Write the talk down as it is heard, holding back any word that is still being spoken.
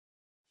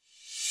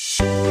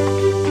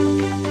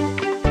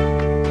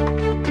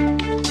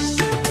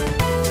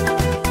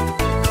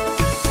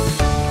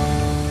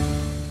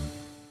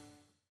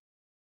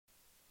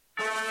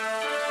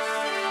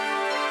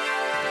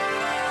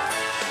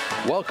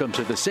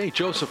Welcome to the St.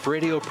 Joseph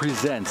Radio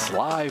Presents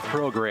live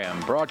program,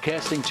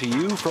 broadcasting to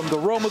you from the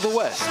Rome of the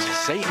West,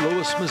 St.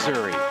 Louis,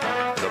 Missouri.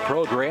 The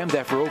program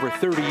that for over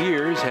 30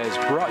 years has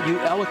brought you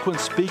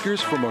eloquent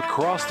speakers from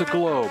across the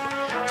globe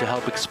to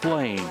help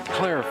explain,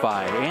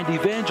 clarify, and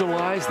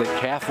evangelize the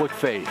Catholic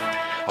faith.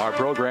 Our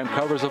program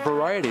covers a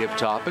variety of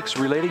topics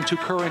relating to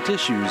current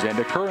issues and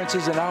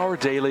occurrences in our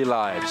daily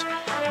lives.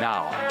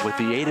 Now, with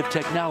the aid of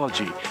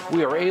technology,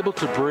 we are able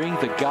to bring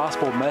the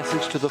gospel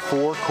message to the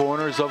four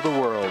corners of the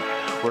world,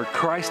 where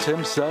Christ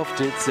himself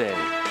did say,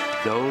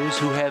 "Those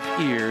who have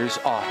ears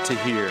ought to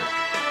hear."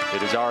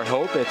 It is our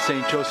hope at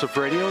St. Joseph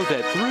Radio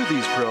that through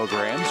these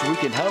programs we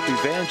can help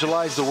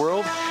evangelize the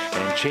world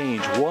and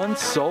change one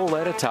soul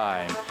at a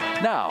time.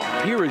 Now,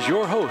 here is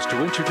your host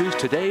to introduce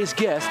today's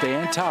guest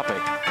and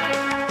topic.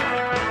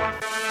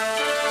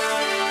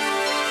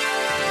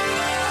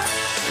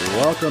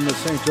 Welcome to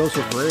St.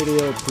 Joseph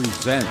Radio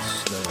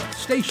Presents, the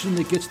station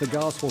that gets the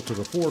gospel to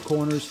the four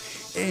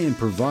corners and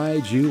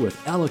provides you with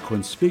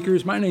eloquent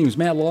speakers. My name is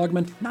Matt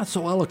Laugemann, not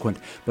so eloquent,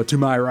 but to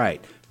my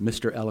right,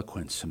 Mr.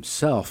 Eloquence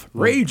himself,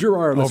 Ray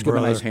Gerard. Let's give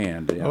him a nice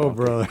hand. Yeah,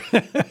 brother.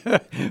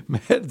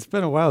 Matt, it's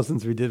been a while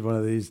since we did one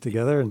of these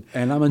together. And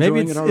I'm enjoying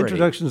maybe it it's already.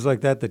 Introductions like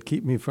that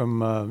keep me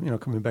from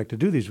coming back to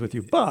do these with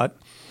you. But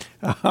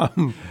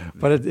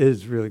it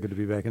is really good to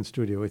be back in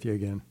studio with you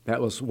again.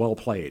 That was well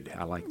played.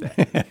 I like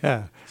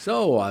that.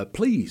 So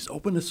please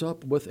open us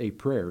up with a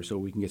prayer so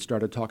we can get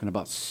started talking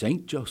about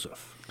St.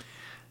 Joseph.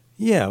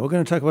 Yeah, we're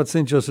going to talk about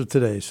St. Joseph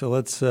today. So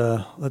let's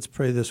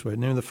pray this way.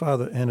 In the name of the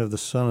Father, and of the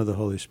Son, and of the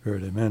Holy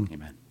Spirit. Amen.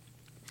 Amen.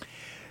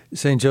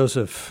 St.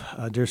 Joseph,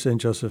 dear St.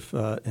 Joseph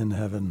in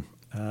heaven,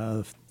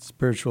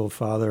 spiritual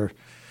father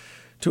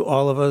to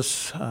all of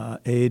us,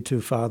 aid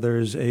to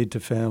fathers, aid to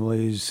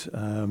families,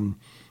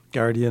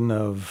 guardian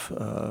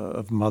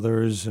of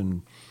mothers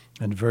and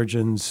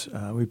virgins.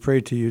 We pray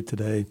to you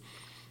today.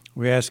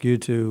 We ask you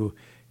to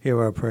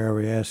hear our prayer.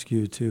 We ask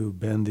you to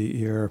bend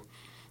the ear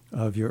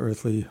of your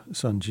earthly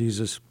Son,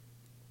 Jesus.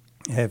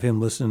 Have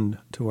him listen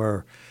to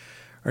our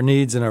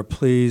needs and our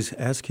pleas.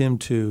 Ask him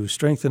to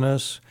strengthen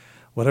us,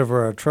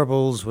 whatever our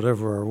troubles,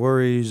 whatever our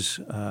worries.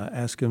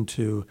 Ask him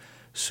to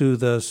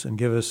soothe us and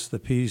give us the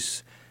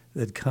peace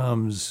that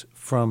comes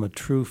from a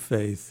true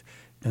faith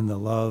in the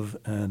love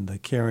and the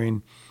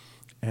caring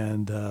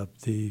and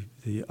the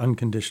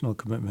unconditional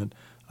commitment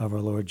of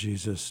our Lord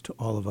Jesus to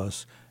all of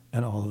us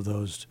and all of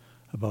those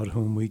about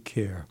whom we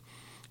care.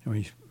 And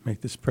we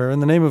make this prayer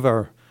in the name of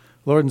our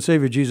Lord and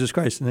Savior, Jesus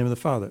Christ, in the name of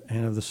the Father,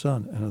 and of the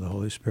Son, and of the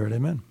Holy Spirit.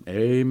 Amen.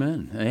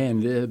 Amen.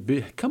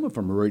 And coming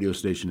from a radio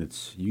station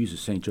that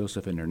uses St.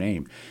 Joseph in their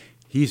name,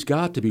 he's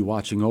got to be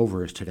watching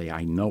over us today.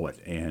 I know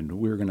it. And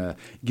we're going to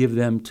give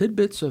them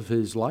tidbits of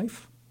his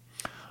life.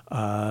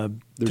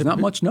 There's not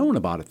much known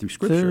about it through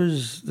Scripture.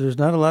 There's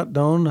not a lot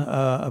known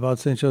about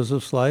St.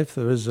 Joseph's life.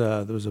 There was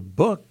a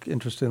book,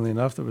 interestingly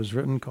enough, that was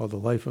written called The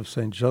Life of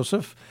St.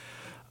 Joseph.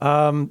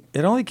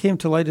 It only came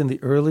to light in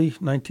the early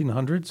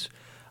 1900s.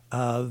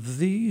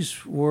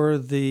 These were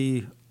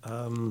the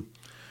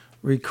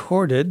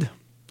recorded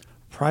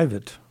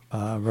private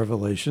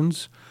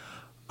revelations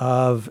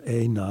of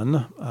a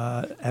nun,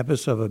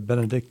 abbess of a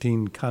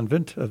Benedictine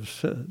convent,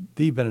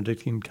 the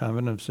Benedictine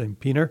convent of St.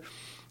 Peter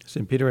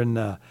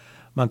in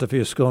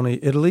Montefiascone,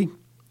 Italy.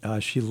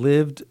 She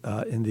lived from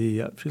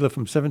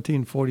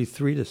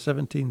 1743 to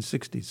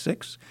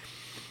 1766.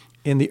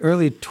 In the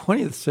early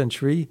 20th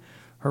century,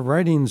 her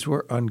writings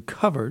were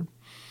uncovered,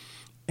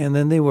 and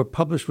then they were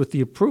published with the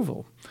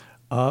approval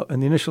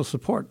and the initial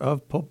support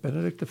of Pope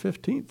Benedict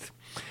XV.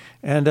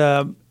 And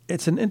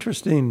it's an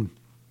interesting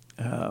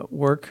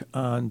work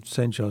on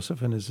St.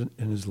 Joseph and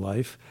his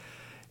life,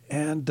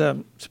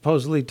 and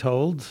supposedly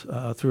told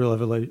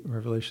through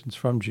revelations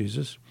from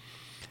Jesus.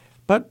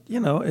 But,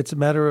 it's a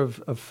matter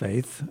of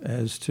faith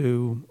as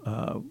to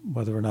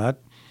whether or not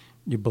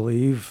you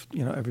believe,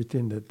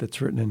 everything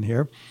that's written in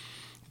here.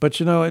 But,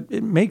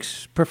 it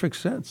makes perfect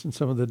sense in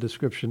some of the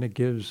description it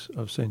gives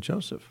of St.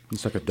 Joseph.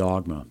 It's like a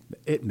dogma.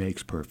 It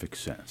makes perfect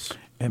sense.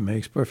 It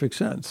makes perfect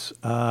sense.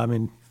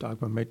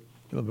 Dogma may be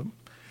a little bit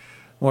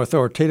more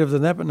authoritative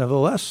than that, but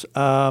nevertheless,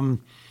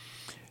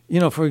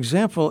 for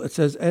example, it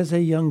says, as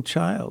a young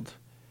child,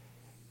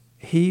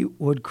 he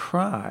would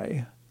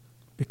cry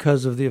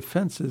because of the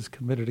offenses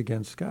committed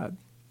against God.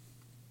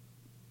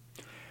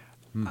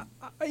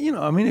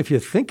 If you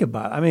think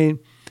about it,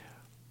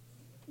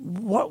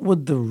 what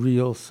would the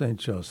real St.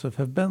 Joseph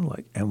have been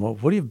like? And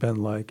what would he have been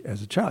like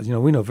as a child?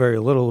 We know very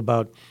little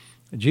about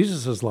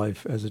Jesus'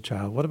 life as a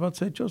child. What about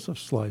St.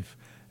 Joseph's life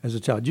as a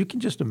child? You can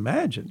just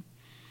imagine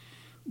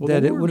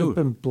that it would have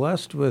been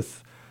blessed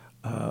with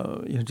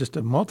just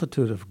a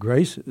multitude of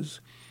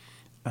graces,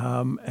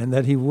 and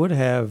that he would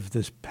have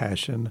this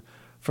passion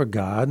for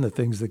God and the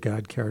things that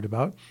God cared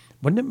about.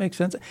 Wouldn't it make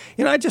sense?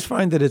 I just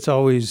find that it's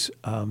always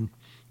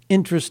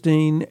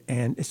interesting,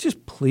 and it's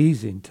just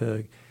pleasing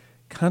to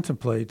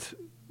contemplate,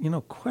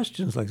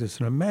 questions like this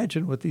and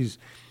imagine what these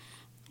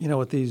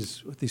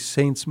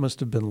saints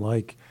must have been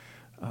like,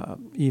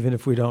 even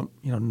if we don't,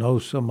 know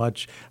so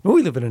much.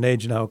 We live in an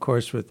age now, of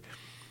course, with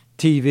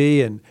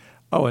TV and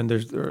Oh, and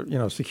there's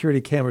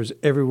security cameras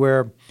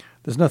everywhere.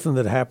 There's nothing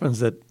that happens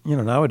that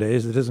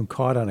nowadays that isn't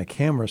caught on a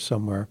camera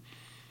somewhere.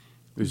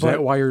 Is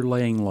that why you're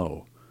laying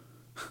low?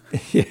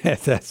 Yeah,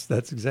 that's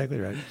exactly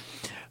right.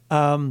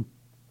 And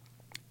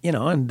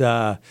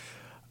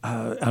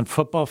on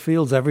football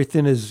fields,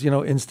 everything is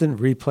instant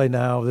replay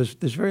now.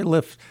 There's very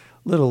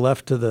little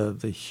left to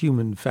the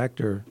human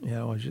factor,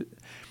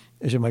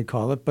 as you might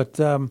call it. But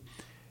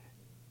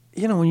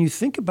when you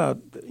think about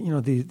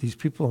these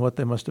people and what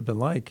they must have been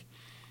like,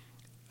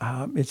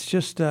 it's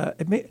just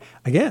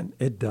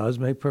it does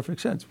make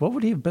perfect sense. What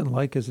would he have been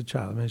like as a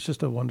child? I mean, it's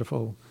just a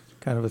wonderful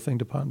kind of a thing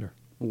to ponder.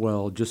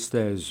 Well, just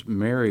as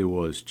Mary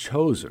was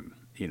chosen,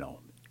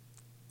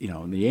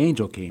 and the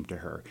angel came to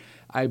her,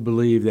 I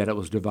believe that it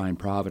was divine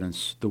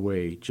providence the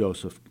way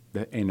Joseph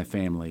and the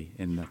family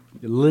and the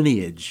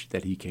lineage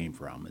that he came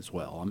from as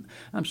well.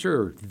 I'm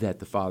sure that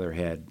the father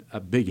had a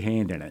big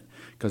hand in it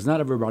because not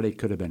everybody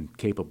could have been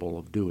capable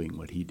of doing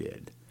what he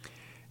did.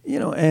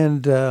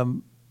 And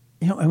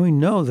we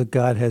know that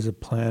God has a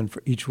plan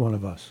for each one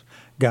of us.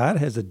 God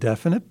has a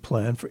definite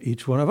plan for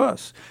each one of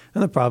us.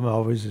 And the problem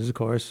always is, of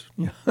course,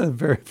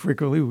 very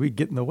frequently we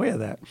get in the way of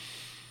that.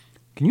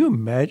 Can you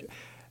imagine?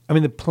 I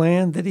mean, the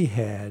plan that he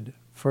had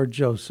for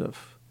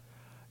Joseph,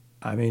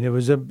 I mean, it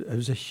was a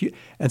huge,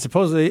 and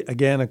supposedly,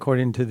 again,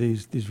 according to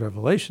these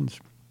revelations,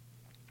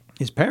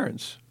 his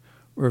parents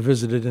were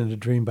visited in a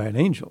dream by an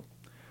angel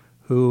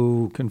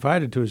who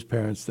confided to his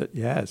parents that,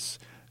 yes,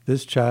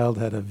 this child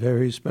had a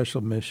very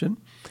special mission,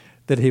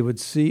 that he would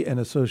see and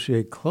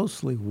associate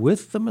closely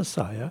with the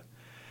Messiah,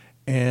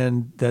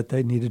 and that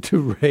they needed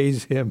to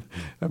raise him,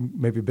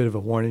 maybe a bit of a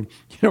warning,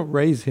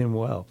 raise him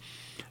well.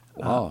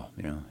 Wow,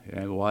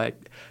 well,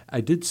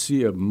 I did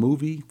see a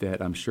movie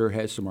that I'm sure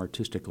has some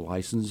artistic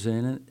license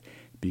in it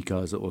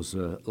because it was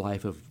the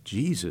life of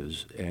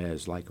Jesus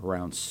as like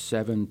around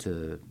 7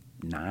 to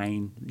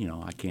 9.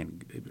 I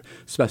can't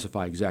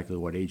specify exactly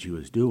what age he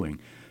was doing,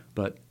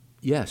 but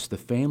yes, the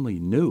family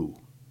knew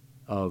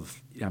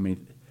of. I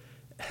mean,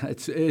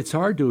 it's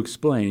hard to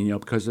explain,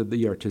 because of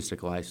the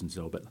artistic license,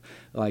 though. But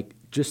like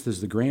just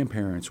as the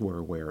grandparents were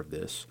aware of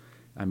this,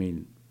 I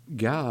mean,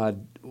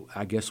 God,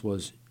 I guess,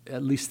 was,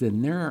 at least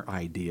in their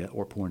idea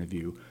or point of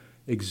view,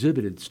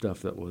 exhibited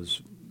stuff that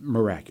was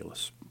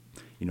miraculous.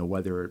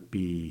 Whether it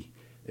be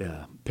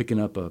picking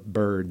up a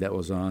bird that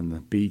was on the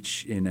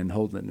beach and then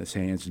holding it in his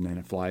hands and then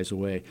it flies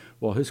away.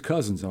 Well, his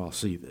cousins all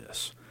see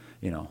this,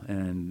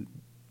 and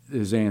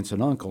his aunts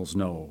and uncles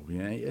know.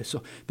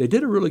 So they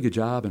did a really good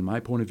job, in my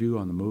point of view,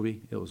 on the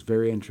movie. It was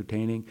very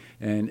entertaining,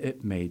 and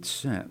it made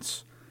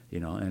sense.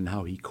 And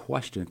how he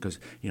questioned, because,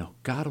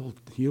 God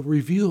he'll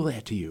reveal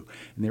that to you.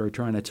 And they were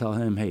trying to tell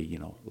him, hey,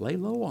 lay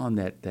low on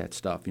that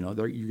stuff. You're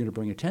going to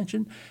bring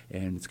attention,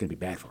 and it's going to be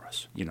bad for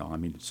us.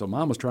 So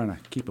Mom was trying to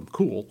keep him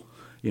cool,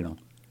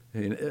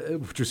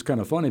 which is kind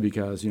of funny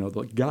because,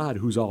 the God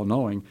who's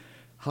all-knowing,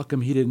 how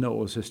come he didn't know it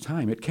was his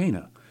time at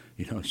Cana?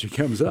 She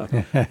comes up.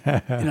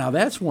 Now,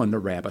 that's one, the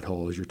rabbit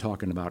hole, as you're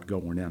talking about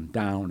going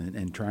down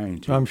and trying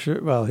to. I'm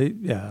sure, well,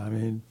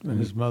 when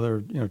his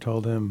mother,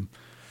 told him,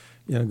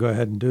 go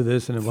ahead and do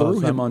this, and it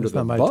threw him under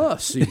the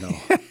bus,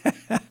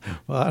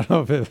 Well, I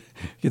don't know if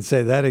you can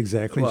say that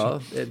exactly.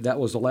 Well, that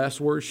was the last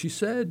words she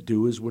said.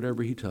 Do is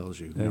whatever he tells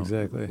you.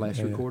 Exactly.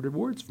 Last recorded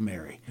words of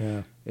Mary.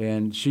 Yeah.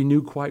 And she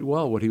knew quite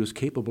well what he was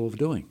capable of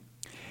doing.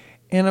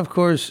 And, of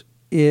course,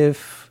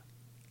 if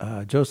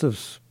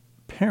Joseph's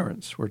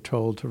parents were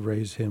told to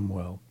raise him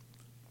well,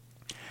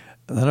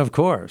 then, of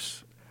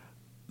course,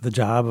 the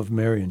job of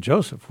Mary and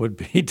Joseph would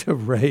be to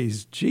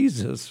raise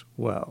Jesus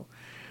well.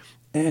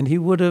 And he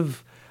would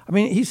have,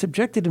 he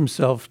subjected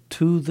himself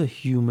to the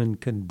human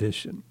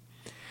condition.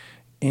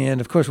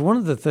 And, of course, one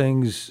of the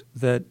things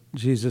that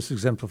Jesus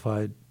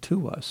exemplified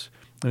to us,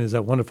 and is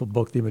that wonderful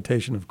book, The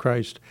Imitation of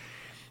Christ.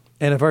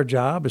 And if our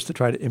job is to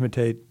try to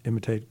imitate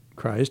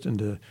Christ and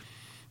to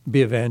be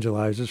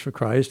evangelizers for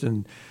Christ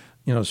and,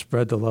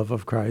 spread the love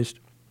of Christ,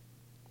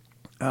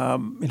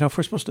 if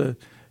we're supposed to,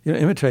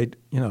 imitate,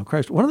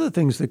 Christ, one of the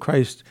things that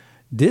Christ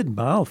did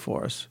model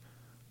for us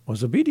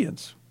was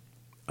obedience.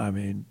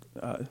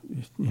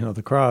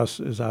 The cross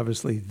is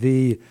obviously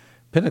the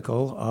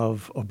pinnacle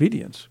of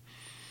obedience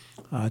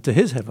to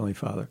his Heavenly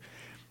Father.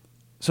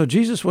 So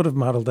Jesus would have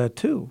modeled that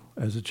too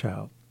as a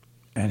child.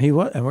 And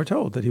and we're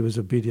told that he was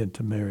obedient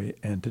to Mary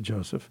and to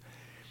Joseph.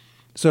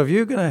 So if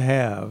you're going to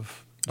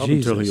have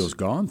Jesus, until he was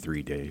gone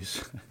 3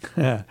 days.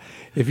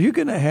 If you're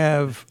going to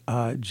have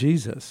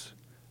Jesus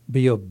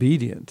be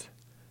obedient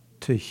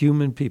to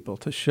human people,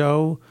 to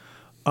show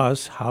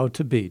us how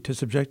to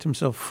subject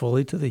himself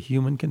fully to the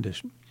human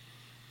condition,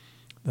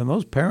 then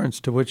those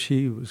parents to which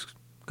he was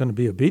going to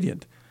be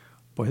obedient,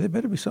 boy, they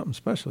better be something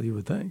special, you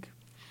would think.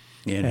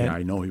 And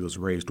I know he was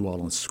raised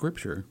well in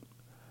Scripture,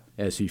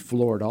 as he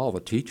floored all the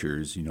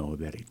teachers,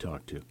 that he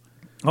talked to.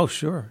 Oh,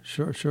 sure.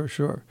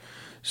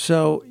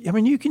 So,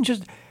 you can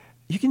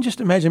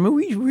just imagine.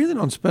 We really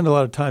don't spend a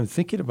lot of time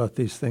thinking about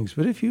these things,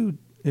 but if you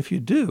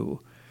do,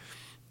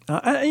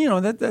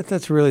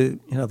 that's really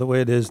the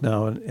way it is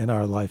now in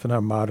our life, in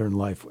our modern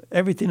life.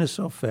 Everything is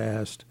so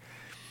fast.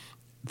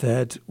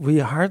 that we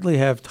hardly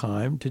have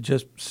time to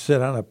just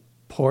sit on a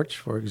porch,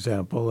 for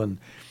example, and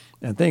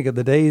think of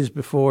the days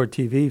before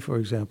TV, for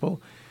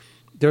example.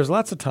 There's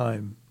lots of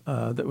time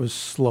that was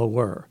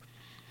slower.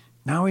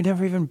 Now we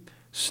never even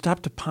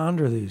stop to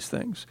ponder these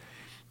things.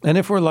 And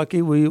if we're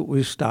lucky,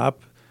 we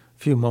stop a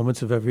few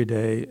moments of every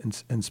day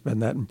and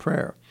spend that in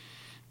prayer.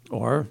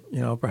 Or,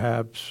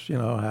 perhaps,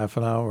 half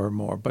an hour or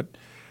more. But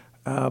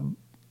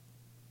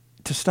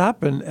to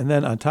stop and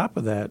then on top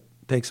of that,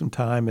 take some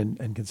time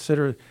and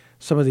consider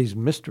some of these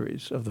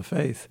mysteries of the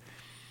faith.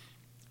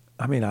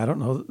 I mean, I don't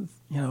know,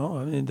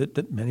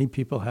 that many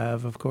people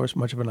have, of course,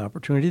 much of an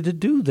opportunity to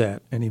do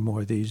that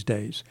anymore these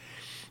days.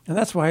 And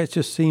that's why it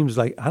just seems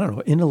like,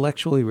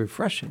 intellectually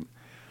refreshing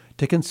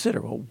to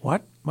consider, well,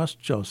 what must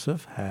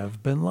Joseph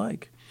have been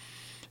like?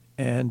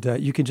 And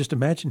you can just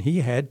imagine he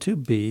had to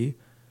be,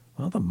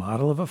 the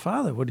model of a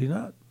father, would he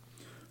not?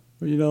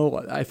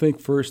 Well, I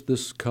think first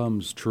this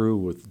comes true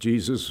with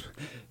Jesus,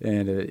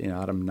 and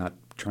I'm not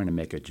trying to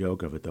make a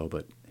joke of it, though,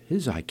 but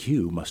his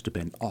IQ must have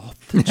been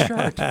off the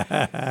chart.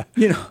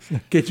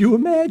 Could you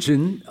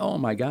imagine? Oh,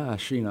 my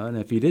gosh, and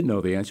if he did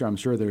know the answer, I'm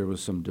sure there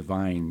was some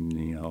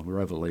divine,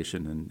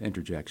 revelation and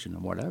interjection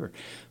and whatever.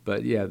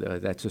 But, yeah,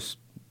 that's just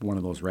one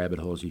of those rabbit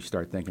holes. You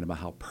start thinking about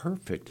how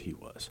perfect he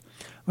was.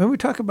 When we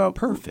talk about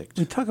perfect,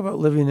 we talk about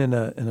living in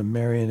a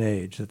Marian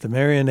age, that the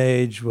Marian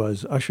age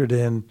was ushered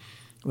in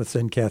with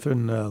St.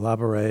 Catherine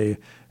Labouré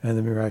and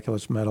the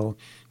Miraculous Medal,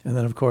 and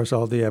then, of course,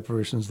 all the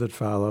apparitions that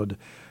followed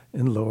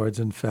in Lourdes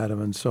and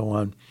Fatima and so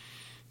on,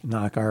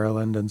 Knock,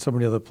 Ireland, and so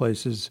many other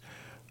places.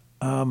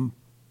 But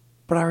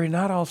are we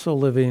not also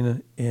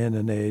living in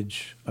an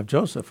age of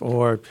Joseph?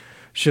 Or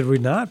should we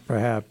not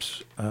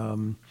perhaps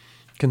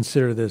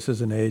consider this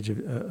as an age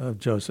of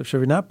Joseph?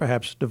 Should we not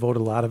perhaps devote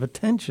a lot of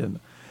attention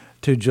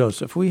to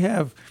Joseph? We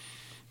have,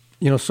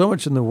 so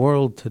much in the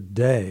world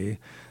today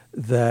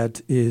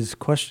that is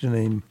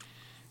questioning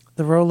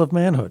the role of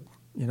manhood.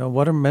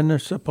 What are men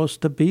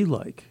supposed to be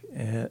like?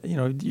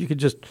 You could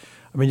just,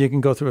 you can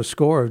go through a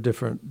score of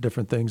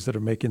different things that are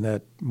making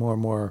that more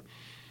and more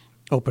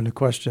open to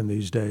question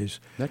these days.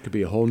 That could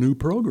be a whole new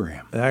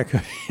program.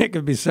 It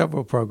could be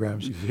several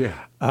programs. Yeah.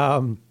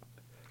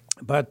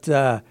 But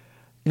to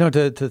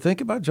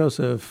think about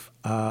Joseph,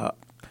 a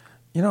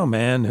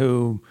man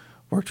who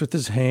worked with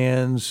his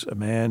hands, a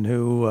man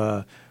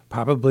who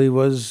probably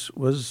was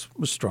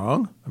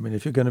strong.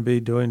 If you're going to be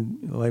doing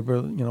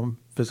labor,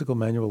 physical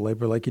manual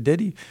labor like he did,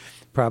 he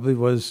probably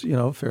was,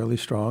 fairly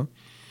strong.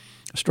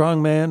 A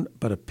strong man,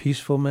 but a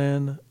peaceful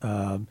man.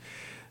 A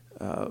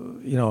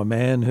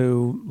man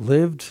who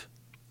lived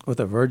with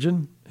a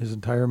virgin his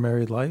entire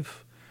married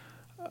life.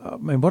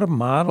 What a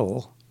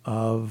model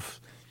of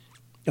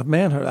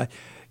manhood.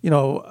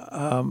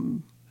 A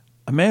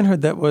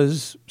manhood that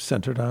was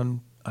centered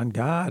on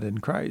God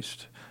and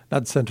Christ,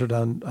 not centered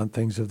on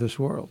things of this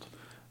world.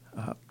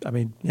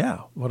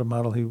 What a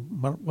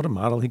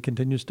model he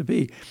continues to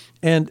be.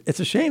 And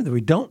it's a shame that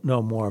we don't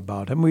know more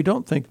about him. We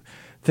don't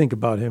think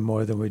about him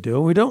more than we do.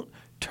 And we don't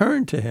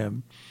turn to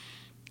him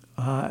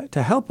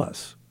to help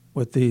us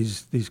with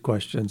these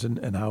questions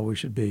and how we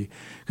should be.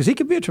 Because he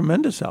could be a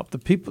tremendous help.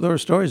 There are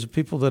stories of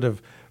people that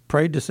have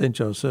prayed to St.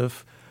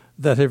 Joseph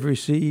that have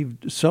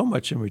received so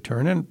much in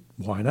return, and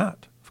why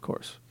not, of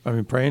course?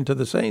 Praying to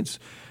the saints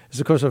is,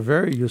 of course, a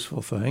very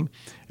useful thing.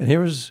 And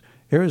here is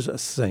a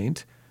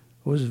saint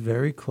who was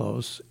very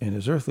close in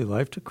his earthly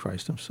life to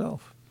Christ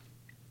himself.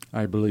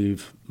 I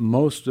believe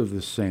most of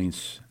the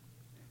saints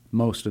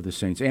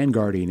and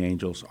guardian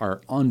angels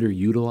are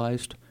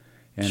underutilized.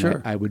 And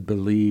sure. I would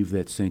believe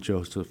that St.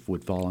 Joseph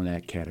would fall in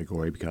that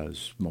category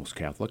because most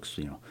Catholics,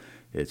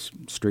 it's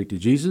straight to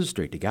Jesus,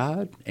 straight to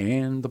God,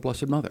 and the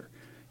Blessed Mother.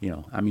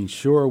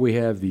 Sure, we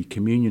have the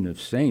communion of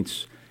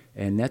saints,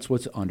 and that's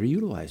what's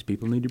underutilized.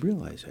 People need to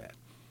realize that.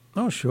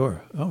 Oh,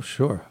 sure.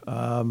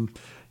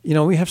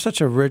 We have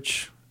such a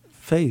rich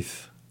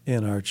faith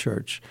in our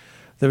church.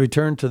 The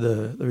return to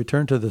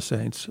the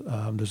saints.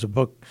 There's a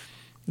book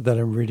that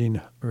I'm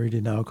reading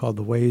now called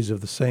The Ways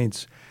of the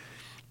Saints.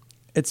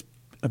 It's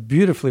a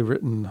beautifully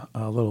written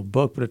little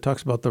book, but it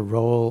talks about the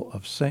role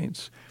of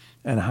saints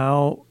and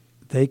how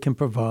they can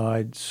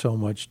provide so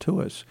much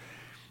to us.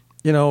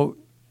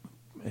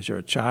 As you're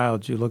a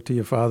child, you look to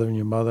your father and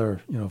your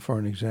mother, for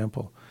an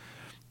example.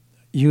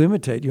 You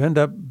imitate. You end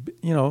up,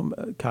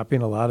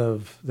 copying a lot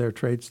of their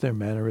traits, their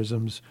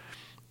mannerisms,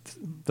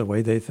 the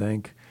way they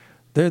think.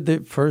 They're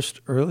the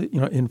first early,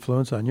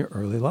 influence on your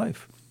early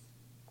life.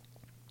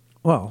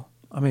 Well,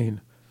 how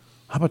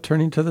about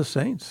turning to the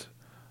saints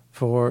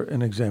for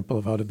an example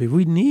of how to be?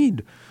 We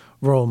need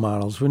role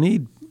models. We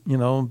need,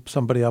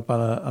 somebody up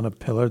on a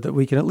pillar that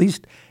we can at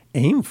least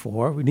aim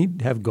for. We need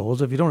to have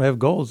goals. If you don't have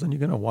goals, then you're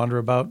going to wander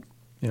about,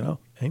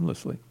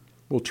 aimlessly.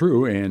 Well,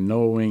 true, and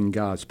knowing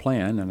God's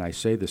plan, and I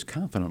say this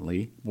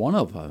confidently, one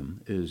of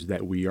them is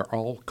that we are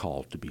all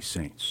called to be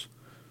saints.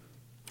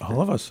 All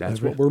of us. That's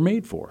what we're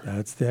made for.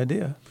 That's the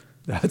idea.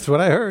 That's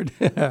what I heard.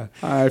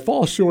 I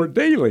fall short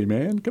daily,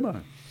 man. Come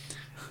on.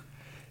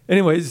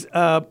 Anyways,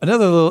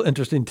 another little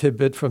interesting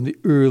tidbit from the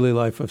early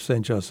life of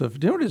St. Joseph.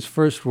 Do you know what his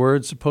first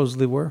words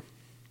supposedly were?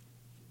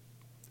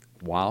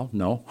 Wow,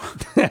 no.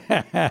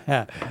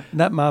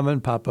 Not Mama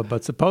and Papa,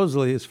 but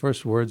supposedly his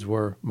first words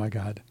were, "My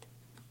God."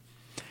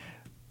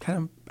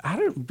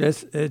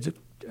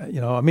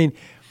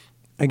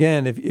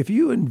 Again, if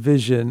you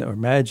envision or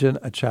imagine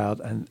a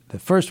child, and the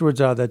first words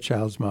out of that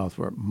child's mouth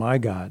were, "My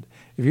God,"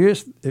 if you're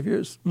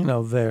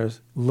there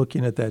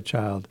looking at that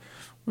child,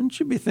 wouldn't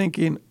you be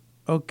thinking,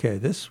 okay,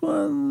 this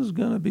one's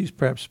going to be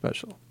perhaps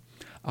special?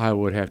 I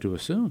would have to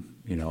assume,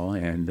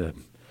 and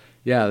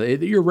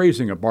you're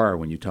raising a bar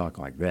when you talk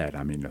like that.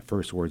 I mean, the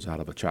first words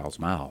out of a child's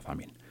mouth. I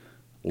mean,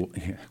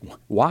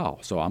 wow.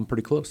 So I'm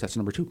pretty close. That's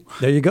number 2.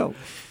 There you go.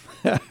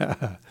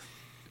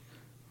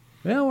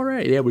 Well, all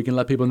right. Yeah, we can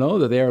let people know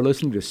that they are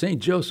listening to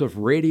St. Joseph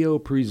Radio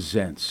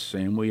Presents,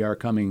 and we are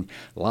coming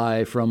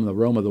live from the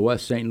Rome of the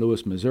West, St.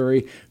 Louis,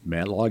 Missouri.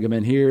 Matt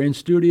Laugemann here in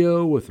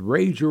studio with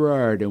Ray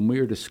Gerard, and we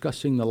are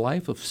discussing the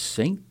life of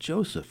St.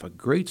 Joseph, a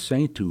great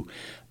saint to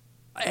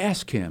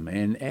ask him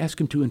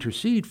to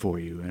intercede for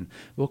you, and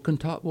we'll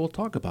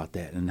talk about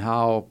that and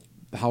how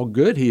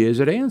good he is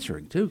at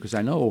answering too, because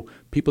I know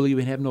people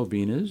even have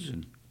novenas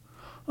and.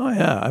 Oh,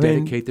 yeah.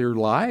 Dedicate their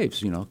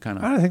lives, kind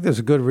of. I think there's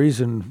a good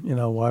reason,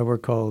 why we're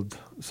called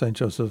St.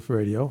 Joseph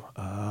Radio.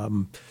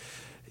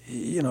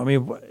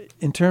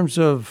 In terms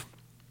of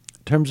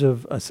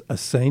a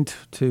saint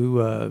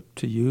to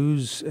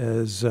use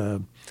as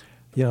your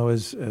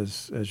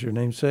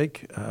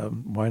namesake,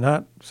 why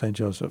not St.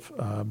 Joseph?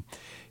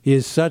 He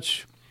is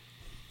such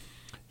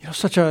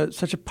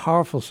a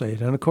powerful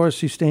saint, and of course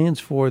he stands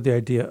for the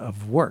idea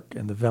of work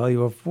and the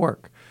value of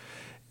work.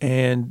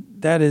 And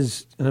that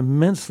is an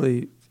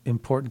immensely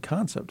important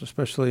concept,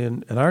 especially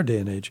in our day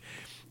and age.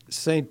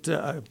 St.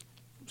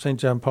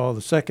 John Paul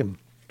II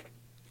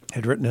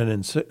had written an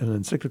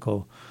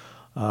encyclical,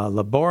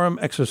 Laborem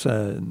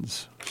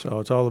Exercens. So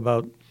it's all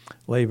about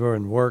labor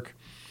and work.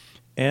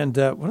 And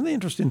one of the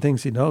interesting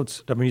things he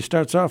notes, he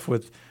starts off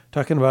with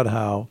talking about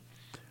how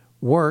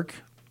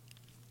work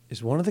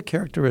is one of the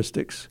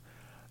characteristics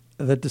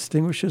that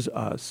distinguishes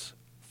us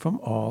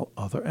from all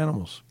other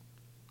animals.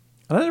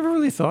 And I never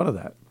really thought of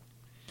that.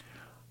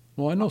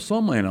 Well, I know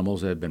some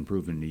animals have been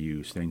proven to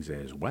use things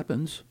as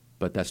weapons,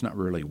 but that's not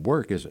really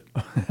work, is it?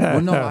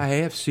 Well, no, I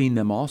have seen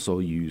them also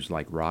use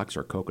like rocks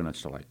or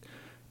coconuts to like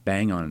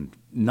bang on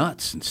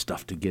nuts and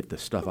stuff to get the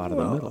stuff out of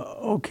the middle.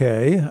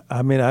 Okay.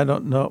 I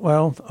don't know.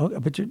 Well,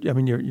 but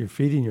you're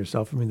feeding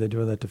yourself. They're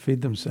doing that to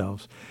feed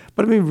themselves.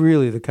 But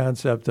really the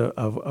concept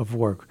of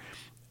work,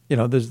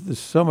 there's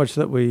so much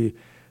that we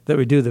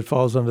do that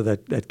falls under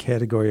that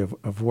category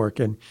of work.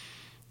 And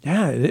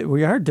yeah,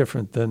 we are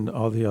different than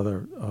all the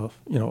other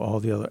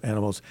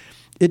animals.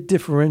 It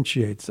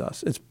differentiates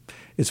us.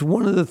 It's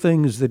one of the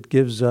things that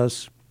gives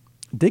us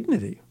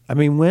dignity.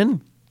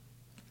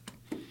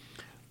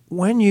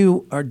 When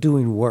you are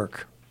doing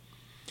work,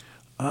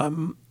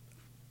 and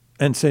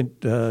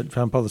St.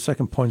 John Paul II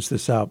points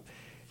this out,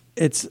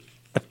 it's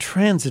a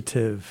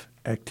transitive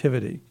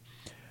activity.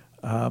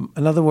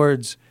 In other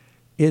words,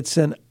 it's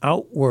an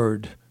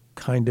outward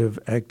kind of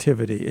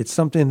activity. It's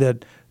something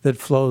that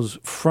flows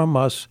from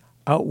us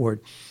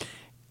outward.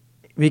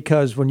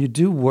 Because when you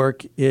do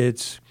work,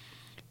 it's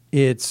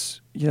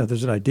there's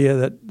an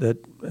idea that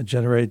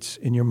generates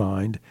in your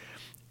mind,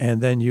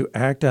 and then you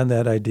act on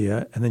that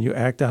idea, and then you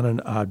act on an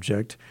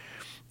object,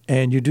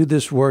 and you do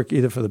this work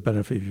either for the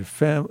benefit of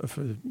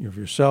of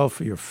yourself,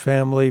 for your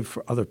family,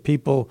 for other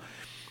people.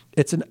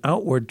 It's an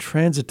outward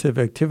transitive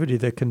activity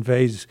that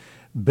conveys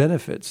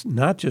benefits,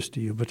 not just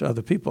to you, but to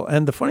other people.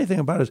 And the funny thing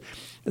about it is,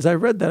 as I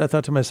read that, I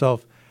thought to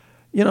myself,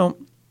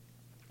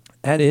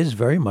 that is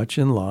very much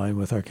in line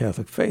with our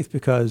Catholic faith,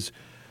 because,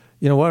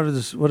 what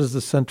is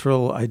the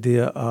central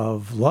idea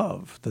of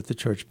love that the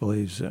Church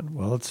believes in?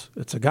 Well, it's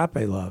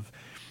agape love.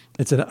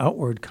 It's an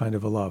outward kind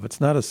of a love.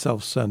 It's not a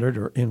self-centered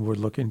or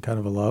inward-looking kind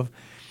of a love,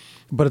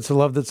 but it's a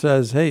love that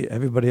says, hey,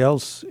 everybody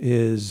else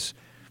is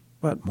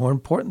more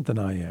important than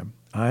I am.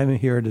 I'm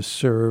here to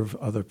serve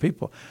other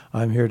people.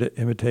 I'm here to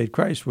imitate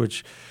Christ,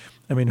 which,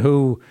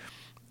 who,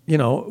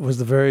 was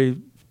the very,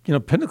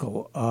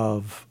 pinnacle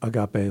of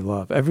agape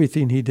love.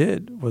 Everything he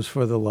did was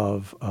for the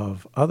love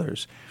of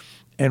others.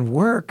 And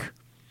work,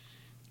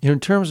 in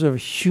terms of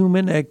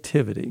human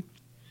activity,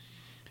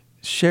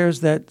 shares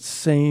that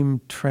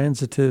same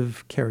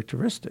transitive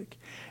characteristic.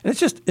 And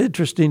it's just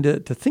interesting to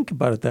think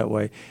about it that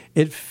way.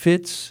 It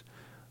fits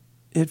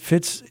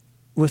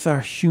with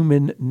our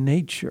human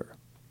nature.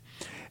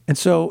 And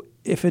so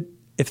if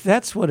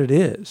that's what it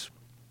is,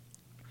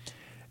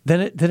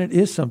 then it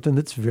is something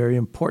that's very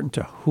important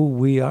to who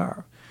we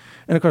are.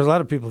 And of course, a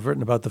lot of people have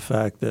written about the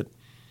fact that,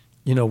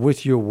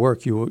 with your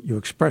work, you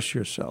express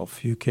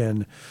yourself. You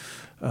can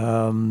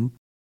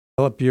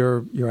develop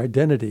your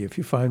identity if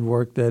you find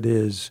work that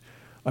is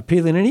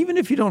appealing. And even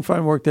if you don't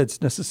find work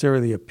that's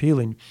necessarily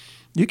appealing,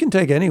 you can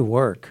take any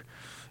work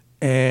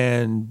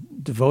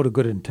and devote a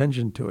good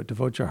intention to it,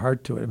 devote your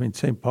heart to it.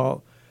 St.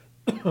 Paul,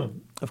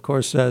 of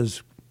course,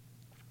 says,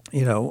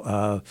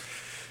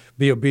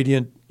 be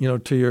obedient,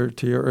 to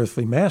your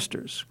earthly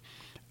masters.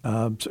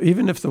 So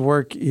even if the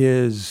work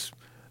is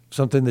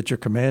something that you're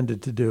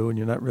commanded to do and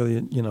you're not really,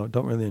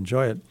 don't really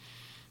enjoy it,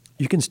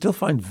 you can still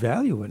find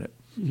value in it.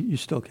 You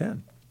still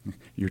can.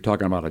 You're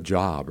talking about a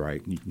job,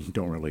 right? You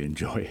don't really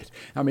enjoy it.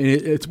 I mean,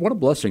 it's what a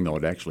blessing, though,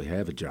 to actually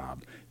have a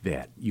job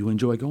that you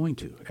enjoy going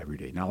to every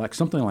day. Now, like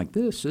something like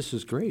this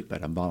is great,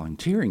 but I'm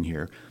volunteering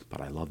here,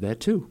 but I love that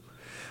too.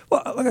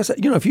 Well, like I said,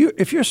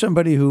 if you're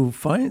somebody who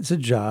finds a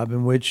job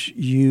in which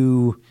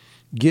you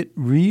get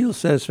real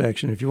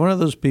satisfaction, if you're one of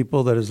those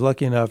people that is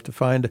lucky enough to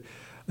find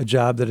a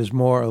job that is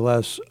more or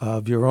less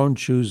of your own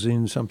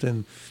choosing,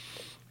 something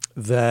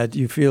that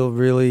you feel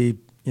really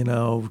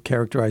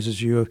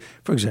characterizes you.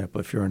 For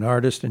example, if you're an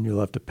artist and you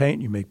love to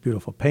paint, you make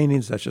beautiful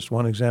paintings. That's just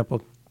one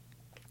example.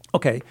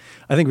 Okay,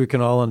 I think we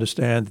can all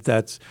understand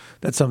that's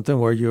something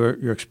where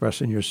you're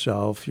expressing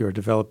yourself, you're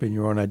developing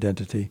your own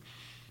identity.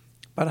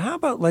 But how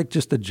about like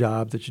just a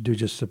job that you do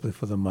just simply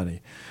for the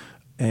money,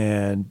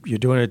 and you're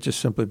doing it just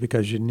simply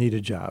because you need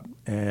a job,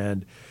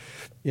 and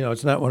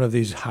it's not one of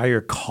these higher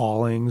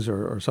callings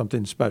or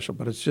something special,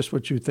 but it's just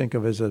what you think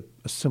of as a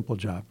simple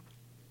job.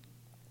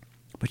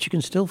 But you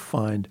can still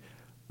find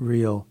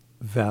real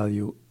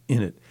value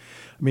in it.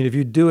 I mean, if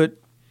you do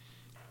it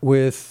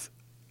with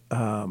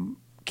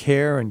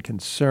care and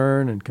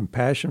concern and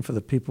compassion for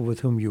the people with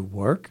whom you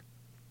work,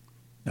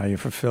 now you're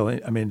fulfilling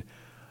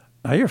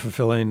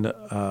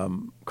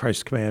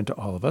Christ's command to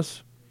all of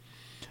us.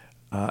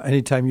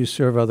 Anytime you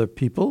serve other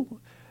people,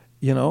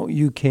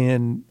 you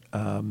can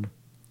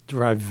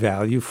derive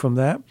value from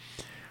that.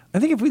 I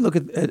think if we look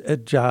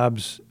at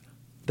jobs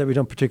that we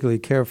don't particularly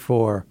care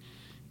for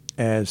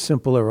as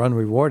simple or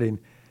unrewarding,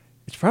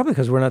 it's probably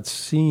because we're not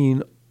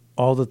seeing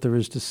all that there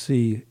is to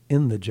see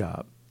in the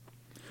job.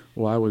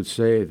 Well, I would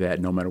say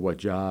that no matter what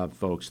job,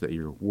 folks, that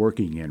you're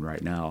working in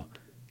right now,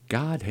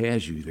 God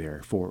has you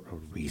there for a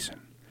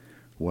reason.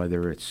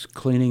 Whether it's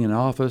cleaning an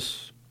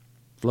office,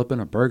 flipping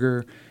a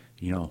burger,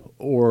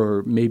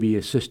 or maybe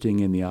assisting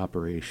in the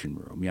operation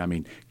room. I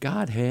mean,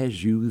 God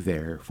has you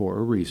there for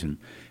a reason,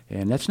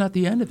 and that's not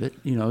the end of it.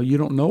 You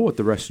don't know what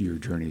the rest of your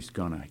journey is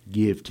going to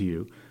give to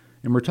you.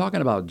 And we're talking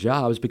about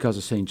jobs because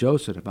of St.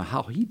 Joseph, about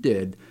how he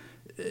did,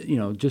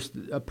 just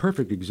a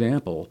perfect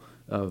example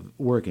of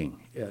working.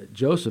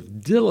 Joseph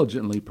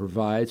diligently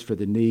provides for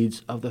the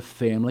needs of the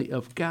family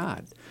of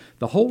God,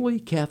 the Holy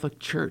Catholic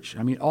Church.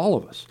 I mean, all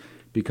of us.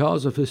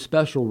 Because of his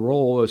special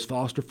role as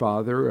foster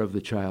father of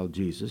the child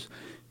Jesus,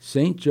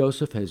 St.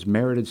 Joseph has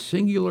merited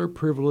singular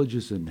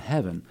privileges in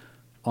heaven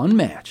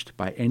unmatched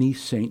by any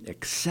saint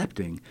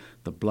excepting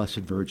the Blessed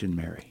Virgin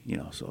Mary.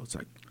 So it's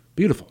like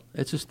beautiful.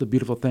 It's just the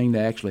beautiful thing to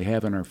actually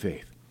have in our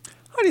faith.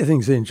 How do you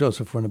think St.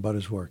 Joseph went about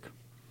his work?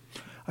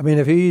 I mean,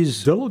 if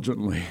he's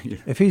diligently,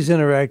 if he's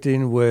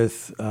interacting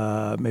with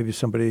maybe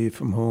somebody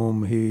from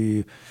whom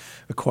he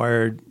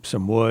acquired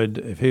some wood,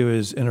 if he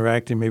was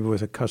interacting maybe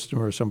with a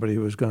customer or somebody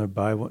who was going to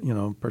buy,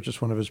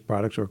 purchase one of his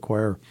products or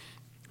acquire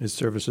his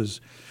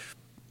services,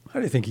 how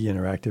do you think he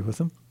interacted with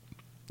them?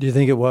 Do you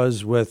think it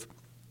was with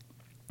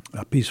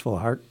a peaceful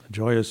heart, a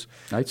joyous?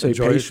 I'd say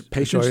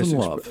patience and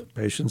love.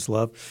 Patience,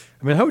 love.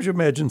 I mean, how would you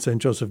imagine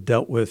St. Joseph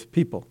dealt with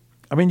people?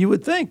 I mean, you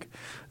would think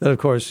that, of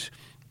course,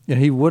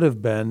 he would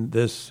have been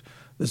this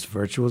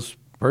virtuous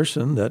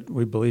person that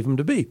we believe him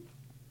to be.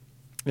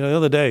 The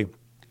other day,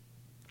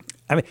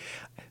 I mean,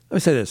 let me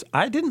say this.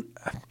 I didn't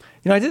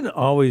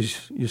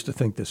always used to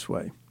think this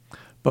way,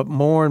 but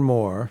more and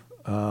more,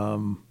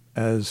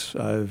 as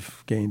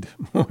I've gained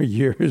more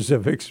years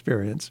of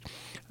experience,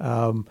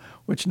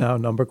 which now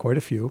number quite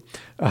a few,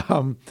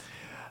 I'm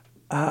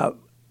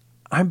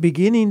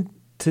beginning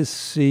to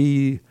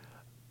see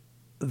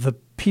the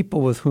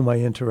people with whom I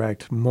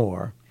interact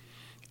more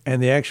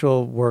and the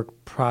actual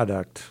work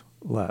product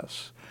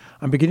less.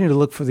 I'm beginning to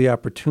look for the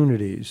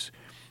opportunities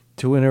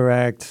to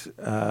interact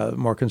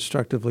more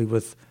constructively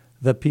with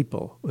the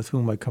people with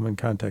whom I come in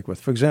contact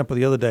with. For example,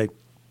 the other day,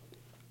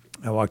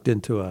 I walked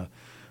into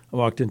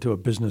a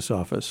business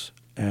office,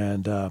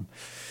 and there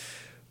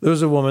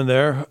was a woman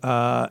there,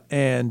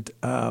 and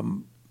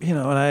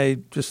I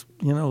just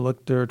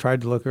looked her,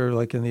 tried to look her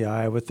like in the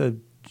eye with a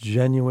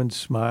genuine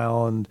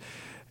smile,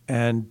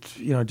 and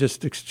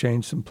just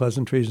exchanged some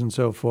pleasantries and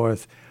so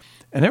forth.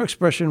 And her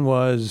expression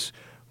was,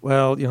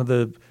 well,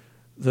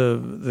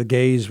 the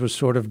gaze was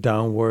sort of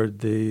downward,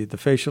 the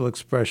facial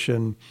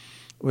expression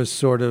was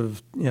sort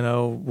of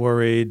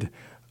worried.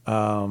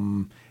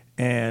 And,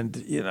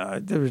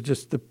 there was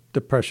just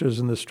the pressures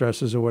and the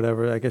stresses or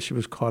whatever I guess she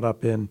was caught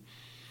up in.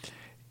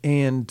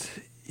 And,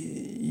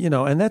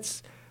 and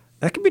that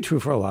can be true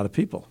for a lot of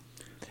people.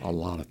 A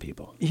lot of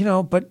people.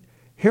 But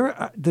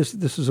here, this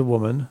is a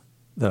woman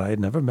that I had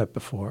never met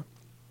before.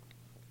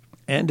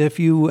 And if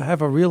you have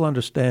a real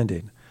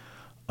understanding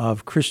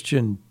of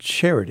Christian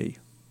charity,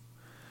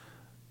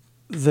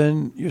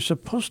 then you're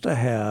supposed to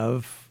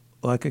have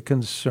like a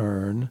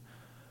concern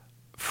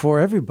for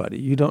everybody.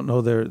 You don't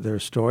know their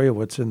story or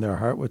what's in their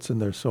heart, what's in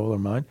their soul or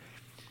mind,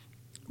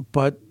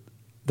 but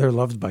they're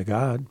loved by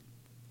God,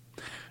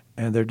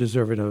 and they're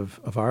deserving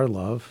of our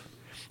love.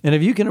 And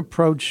if you can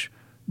approach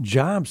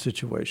job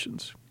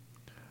situations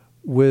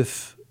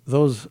with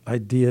those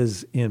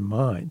ideas in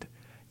mind,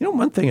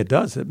 one thing it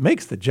does, it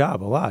makes the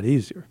job a lot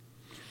easier.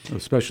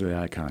 Especially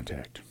eye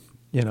contact.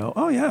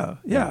 Oh,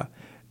 yeah.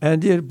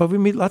 And but we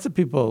meet lots of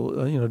people,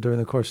 during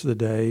the course of the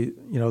day,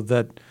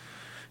 that,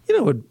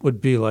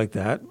 would be like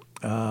that.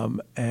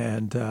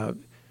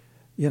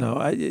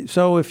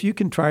 So if you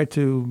can try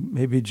to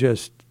maybe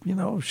just,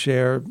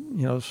 share,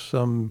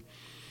 some,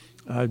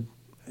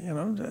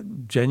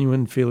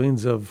 genuine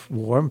feelings of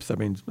warmth, I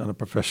mean, on a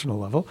professional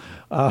level,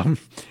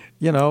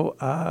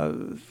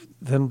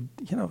 then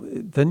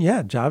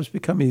jobs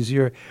become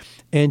easier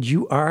and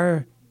you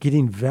are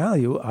getting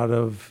value out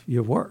of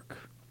your work.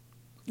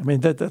 I mean,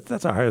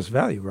 that's our highest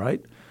value,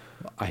 right?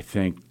 I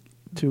think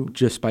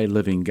just by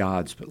living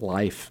God's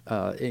life,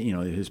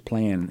 His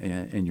plan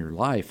in your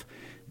life,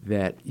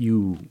 that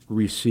you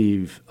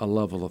receive a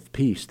level of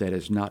peace that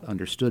is not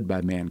understood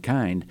by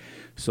mankind.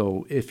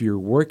 So if you're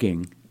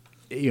working,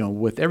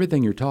 with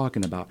everything you're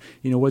talking about,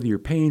 whether you're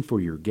paying for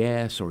your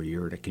gas or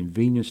you're at a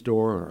convenience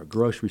store or a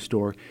grocery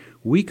store,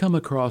 we come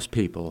across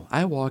people.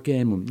 I walk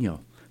in,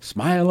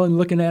 smiling,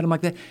 looking at them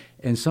like that,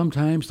 and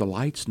sometimes the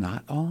light's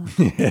not on.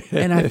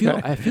 And I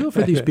feel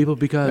for these people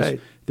because right.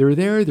 They're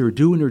there, they're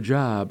doing their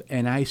job,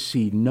 and I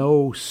see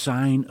no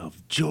sign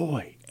of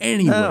joy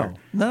anywhere.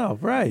 No,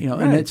 right.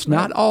 And it's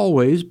not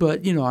always,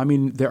 but,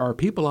 there are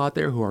people out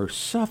there who are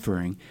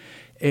suffering,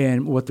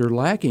 and what they're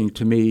lacking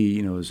to me,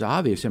 is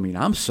obvious. I mean,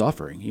 I'm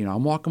suffering.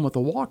 I'm walking with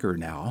a walker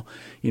now,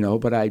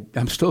 but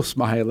I'm still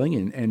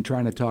smiling and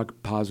trying to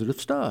talk positive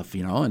stuff,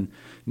 and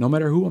no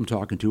matter who I'm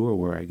talking to or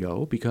where I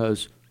go,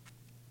 because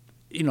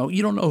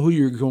you don't know who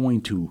you're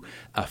going to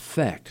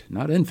affect,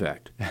 not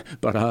infect,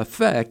 but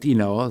affect,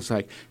 it's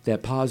like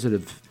that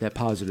positive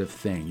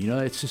thing.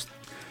 It's just,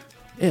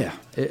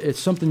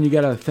 it's something you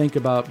got to think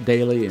about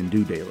daily and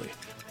do daily.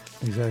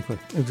 Exactly.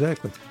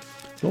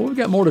 Well, we've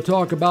got more to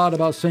talk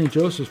about St.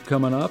 Joseph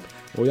coming up.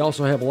 We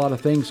also have a lot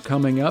of things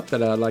coming up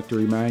that I'd like to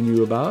remind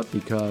you about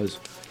because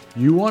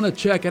you want to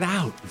check it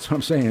out. That's what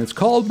I'm saying. It's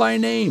called by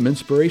name,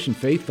 Inspiration,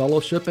 Faith,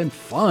 Fellowship, and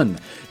Fun.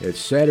 It's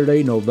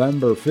Saturday,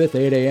 November 5th,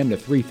 8 a.m. to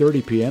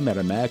 3:30 p.m. at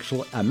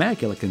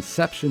Immaculate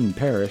Conception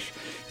Parish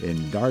in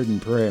Dardenne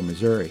Prairie,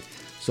 Missouri.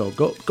 So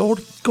go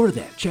to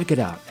that. Check it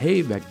out. Hey,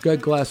 a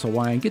good glass of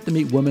wine. Get to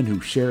meet women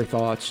who share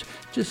thoughts,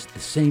 just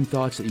the same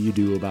thoughts that you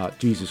do about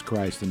Jesus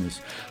Christ and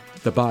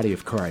the body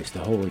of Christ,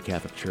 the Holy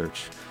Catholic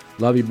Church.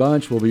 Love you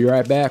bunch. We'll be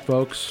right back,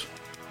 folks.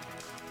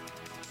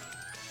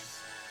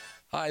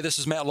 Hi, this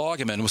is Matt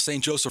Laugemann with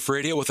St. Joseph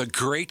Radio with a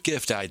great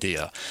gift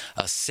idea.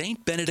 A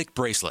St. Benedict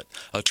bracelet,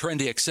 a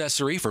trendy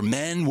accessory for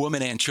men,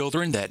 women, and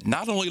children that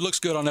not only looks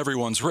good on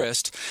everyone's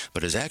wrist,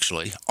 but is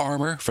actually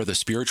armor for the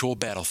spiritual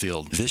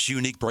battlefield. This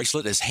unique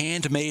bracelet is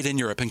handmade in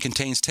Europe and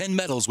contains 10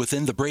 medals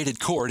within the braided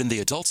cord in the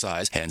adult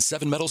size and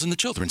 7 medals in the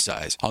children's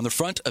size. On the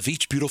front of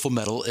each beautiful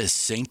medal is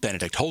St.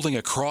 Benedict holding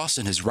a cross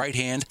in his right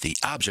hand, the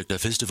object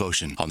of his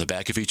devotion. On the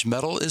back of each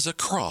medal is a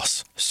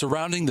cross.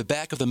 Surrounding the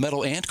back of the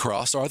medal and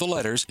cross are the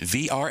letters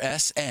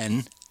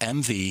VRSN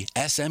MV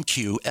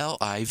SMQ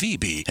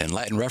LIVB, in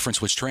Latin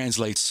reference which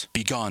translates,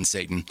 "Begone,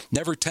 Satan.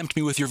 Never tempt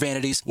me with your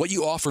vanities. What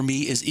you offer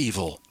me is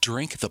evil.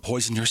 Drink the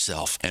poison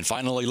yourself." And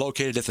finally,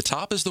 located at the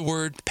top is the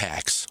word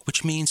Pax,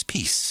 which means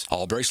peace.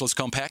 All bracelets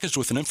come packaged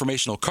with an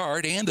informational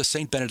card and the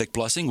St. Benedict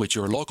blessing which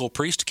your local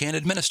priest can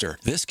administer.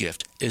 This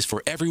gift is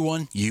for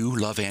everyone you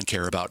love and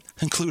care about,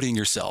 including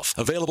yourself.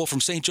 Available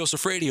from St.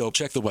 Joseph Radio.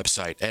 Check the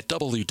website at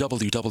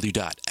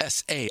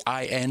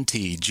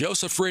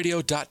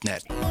www.saintjosephradio.net.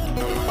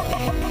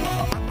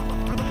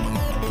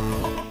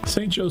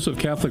 St. Joseph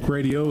Catholic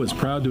Radio is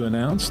proud to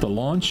announce the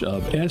launch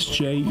of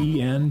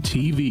SJEN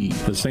TV,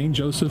 the St.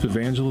 Joseph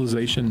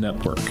Evangelization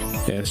Network.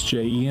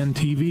 SJEN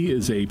TV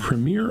is a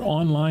premier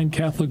online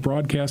Catholic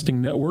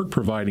broadcasting network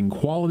providing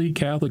quality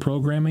Catholic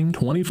programming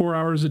 24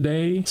 hours a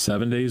day,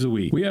 7 days a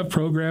week. We have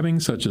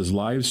programming such as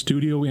live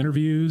studio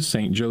interviews,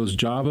 St. Joe's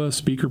Java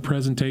speaker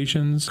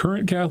presentations,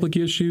 current Catholic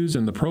issues,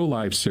 and the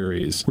Pro-Life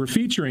series. We're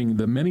featuring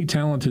the many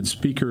talented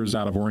speakers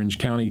out of Orange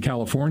County,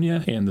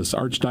 California, and this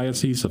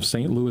Archdiocese of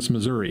St. Louis,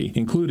 Missouri,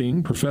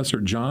 including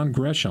Professor John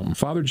Gresham,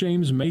 Father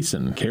James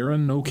Mason,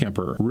 Karen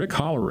Nokemper, Rick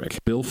Hollerick,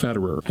 Bill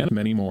Federer, and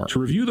many more. To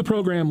review the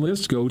program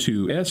list, go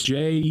to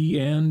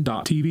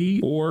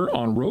sjen.tv or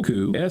on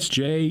Roku,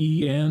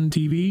 SJEN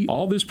TV.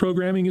 All this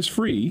programming is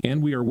free,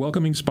 and we are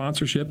welcoming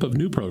sponsorship of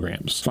new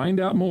programs. Find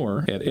out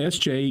more at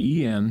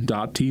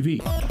sjen.tv.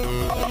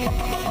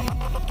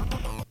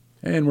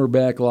 And we're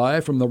back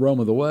live from the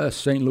Rome of the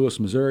West, St. Louis,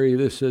 Missouri.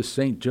 This is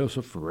St.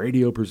 Joseph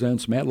Radio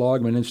Presents. Matt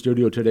Laugemann in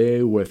studio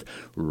today with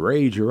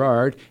Ray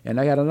Gerard. And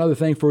I got another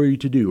thing for you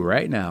to do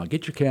right now.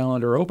 Get your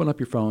calendar, open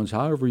up your phones,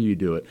 however you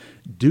do it.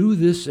 Do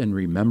this in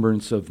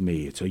remembrance of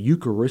me. It's a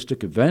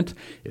Eucharistic event.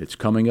 It's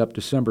coming up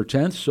December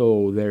 10th,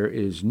 so there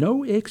is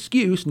no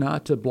excuse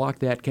not to block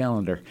that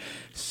calendar.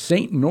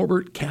 St.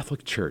 Norbert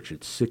Catholic Church.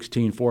 It's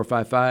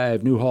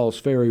 16455 New Halls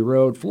Ferry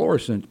Road,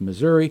 Florissant,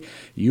 Missouri.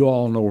 You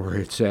all know where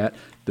it's at.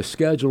 The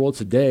schedule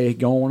today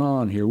going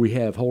on here. We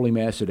have Holy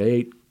Mass at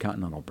 8,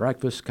 Continental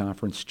Breakfast,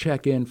 Conference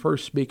check-in,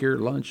 first speaker,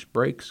 lunch,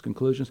 breaks,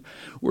 conclusions.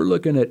 We're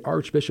looking at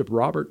Archbishop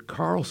Robert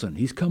Carlson.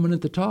 He's coming in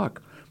to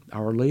talk.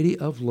 Our Lady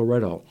of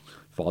Loretto.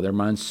 Father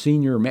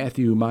Monsignor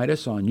Matthew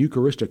Midas on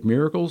Eucharistic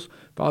miracles.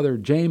 Father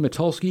James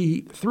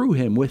Matulski, through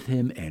him, with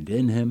him, and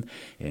in him.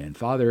 And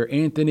Father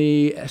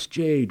Anthony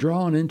S.J.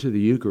 drawn into the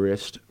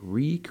Eucharist,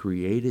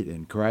 recreated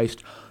in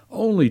Christ.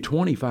 Only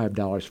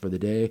 $25 for the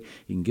day.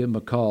 You can give him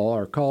a call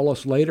or call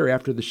us later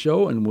after the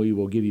show, and we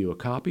will give you a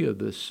copy of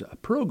this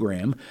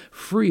program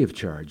free of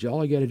charge.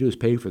 All you got to do is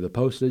pay for the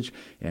postage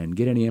and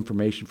get any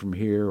information from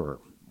here or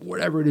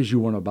whatever it is you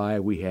want to buy.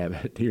 We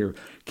have it here,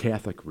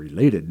 Catholic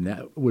related, and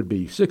that would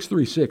be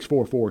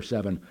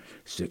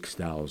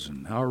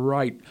 636-447-6000. All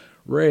right,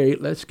 Ray,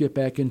 let's get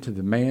back into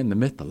the man, the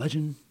myth, the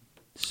legend,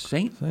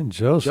 Saint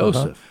Joseph.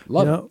 Huh?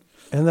 Love it.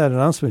 And that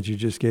announcement you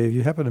just gave,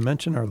 you happen to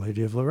mention Our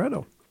Lady of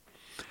Loretto.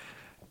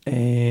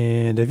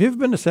 And have you ever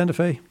been to Santa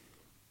Fe?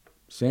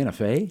 Santa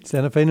Fe?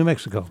 Santa Fe, New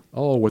Mexico.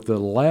 Oh, with the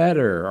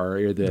ladder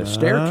or the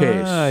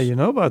staircase. Ah, you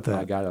know about that.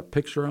 I got a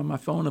picture on my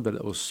phone of it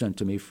that was sent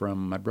to me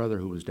from my brother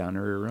who was down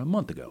there a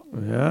month ago.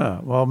 Yeah.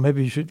 Well,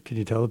 maybe you should. Can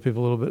you tell the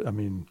people a little bit?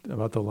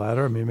 About the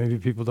ladder. Maybe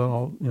people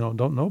don't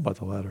know about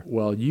the ladder.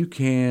 Well, you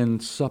can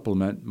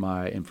supplement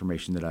my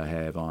information that I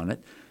have on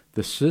it.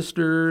 The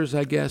sisters,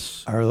 I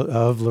guess,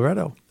 of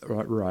Loretto,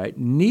 right,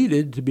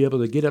 needed to be able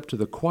to get up to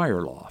the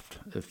choir loft,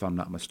 if I'm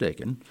not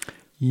mistaken.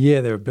 Yeah,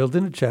 they were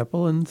building a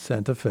chapel in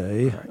Santa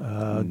Fe,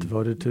 Right.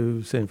 devoted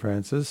to St.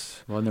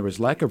 Francis. Well, and there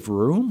was lack of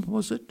room,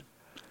 was it?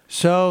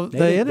 So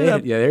they ended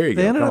up. Yeah, there you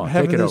go. Come on,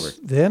 take it over.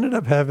 They ended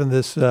up having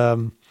this. They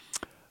were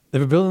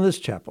building this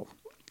chapel,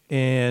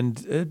 and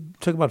it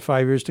took about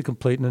 5 years to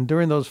complete. And then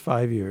during those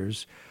 5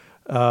 years,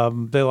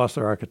 they lost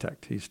their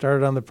architect. He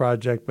started on the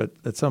project, but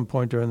at some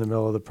point during the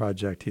middle of the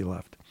project, he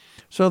left.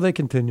 So they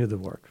continued the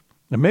work.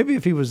 Now, maybe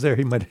if he was there,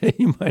 he might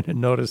have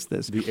noticed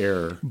this. The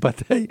error.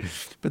 But they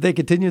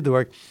continued the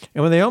work.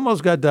 And when they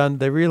almost got done,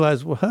 they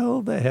realized,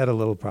 well, they had a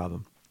little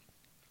problem.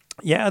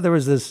 Yeah, there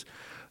was this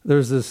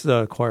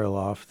choir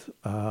loft,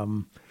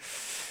 and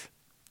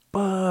it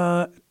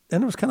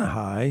was kind of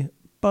high,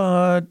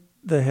 but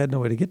they had no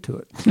way to get to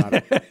it.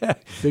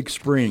 Big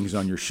springs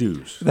on your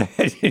shoes.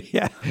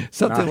 Yeah,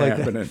 something Not like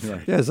happening, that.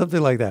 right. Yeah,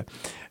 something like that.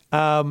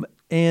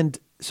 And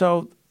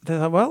so they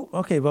thought, well,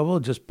 okay, we'll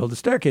just build a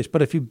staircase.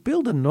 But if you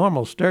build a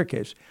normal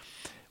staircase,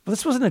 well,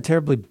 this wasn't a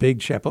terribly big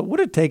chapel. It would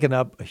have taken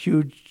up a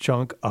huge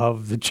chunk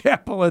of the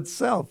chapel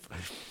itself,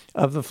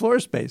 of the floor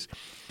space.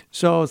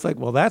 So it's like,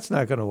 well, that's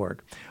not going to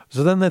work.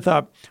 So then they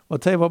thought, well,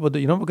 tell you what we'll do.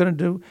 You know what we're going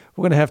to do?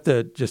 We're going to have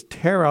to just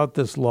tear out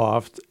this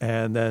loft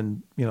and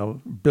then,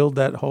 build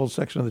that whole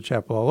section of the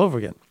chapel all over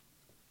again.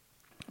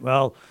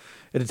 Well,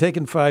 it had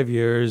taken 5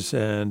 years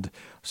and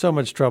so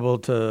much trouble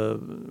to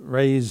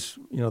raise,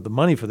 the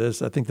money for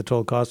this. I think the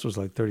total cost was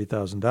like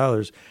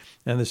 $30,000.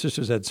 And the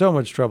sisters had so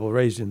much trouble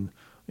raising,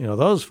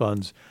 those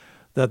funds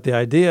that the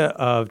idea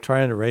of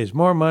trying to raise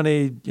more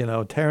money,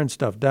 tearing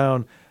stuff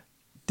down,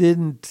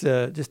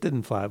 just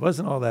didn't fly. It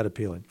wasn't all that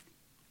appealing.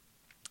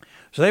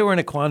 So they were in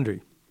a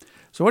quandary.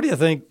 So what do you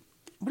think?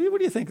 What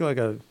do you think like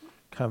a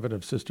convent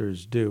of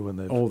sisters do when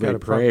they've got they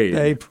prayed.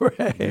 They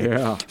pray.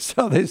 Yeah.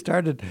 So they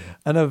started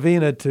a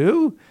novena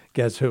to,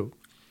 guess who?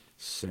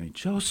 St.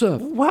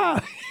 Joseph. Wow.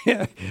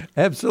 Yeah,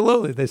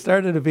 absolutely. They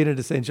started a novena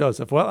to St.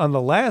 Joseph. Well, on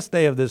the last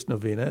day of this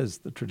novena, as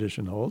the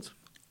tradition holds,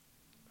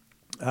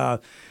 by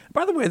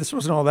the way, this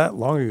wasn't all that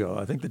long ago.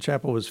 I think the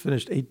chapel was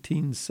finished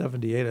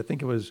 1878. I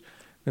think it was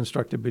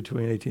constructed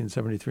between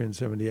 1873 and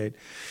 78.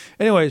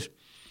 Anyways,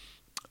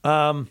 so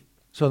on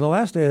the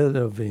last day of the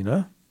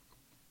novena,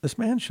 this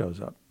man shows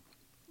up,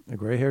 a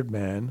gray-haired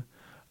man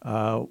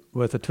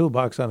with a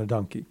toolbox on a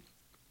donkey.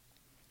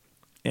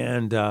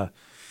 And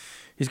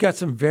he's got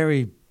some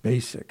very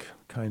basic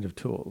kind of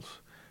tools.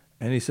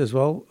 And he says,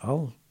 well,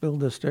 I'll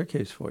build a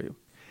staircase for you.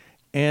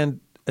 And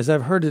as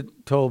I've heard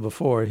it told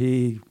before,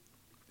 he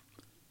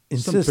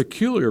Some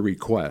peculiar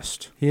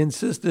request. He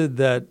insisted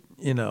that,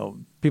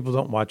 people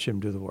don't watch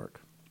him do the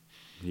work.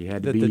 He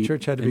had That to be the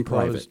church had to in be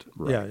private. closed.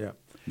 Right. Yeah.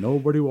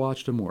 Nobody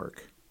watched him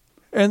work.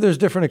 And there's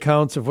different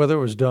accounts of whether it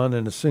was done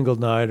in a single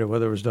night or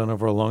whether it was done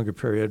over a longer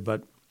period.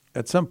 But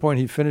at some point,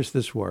 he finished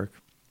this work,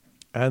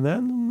 and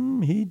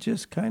then he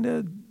just kind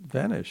of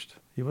vanished.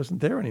 He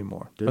wasn't there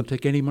anymore. Didn't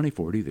take any money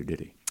for it either, did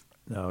he?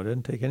 No, it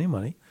didn't take any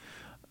money.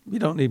 You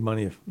don't need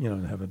money if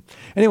in heaven.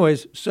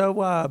 Anyways,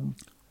 so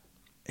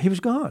he was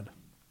gone.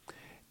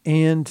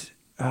 And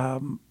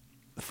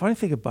the funny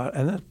thing about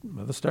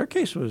the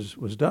staircase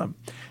was done.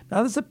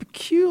 Now, there's a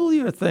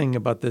peculiar thing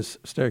about this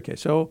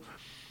staircase. So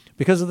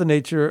because of the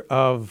nature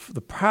of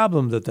the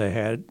problem that they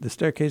had, the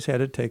staircase had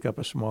to take up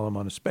a small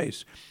amount of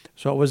space.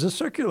 So it was a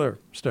circular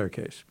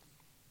staircase.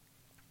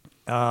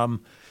 And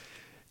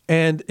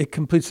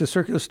the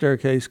circular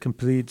staircase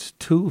completes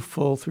 2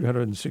 full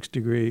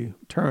 360-degree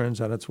turns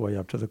on its way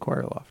up to the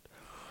choir loft.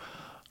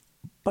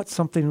 But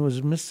something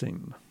was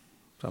missing.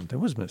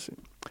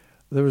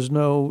 There was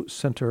no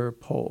center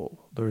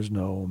pole. There was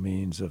no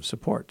means of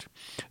support.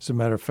 As a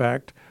matter of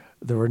fact,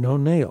 There were no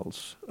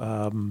nails,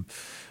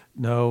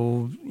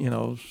 no,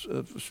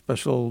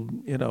 special,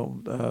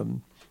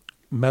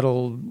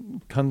 metal,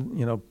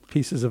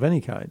 pieces of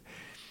any kind.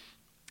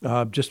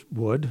 Just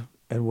wood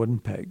and wooden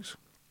pegs.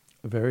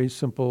 A very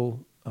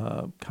simple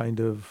kind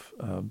of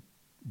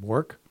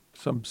work,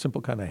 some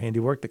simple kind of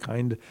handiwork, the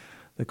kind,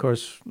 of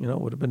course,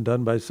 would have been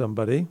done by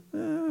somebody,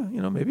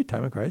 maybe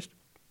time of Christ.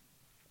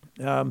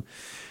 But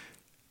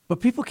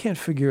people can't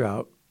figure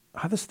out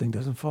how this thing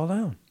doesn't fall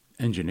down.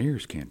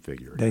 Engineers can't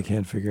figure it out. They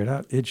can't figure it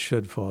out. It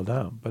should fall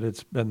down, but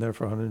it's been there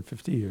for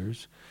 150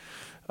 years.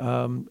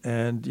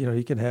 And,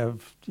 you can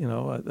have,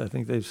 I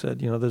think they've said,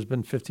 there's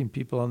been 15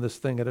 people on this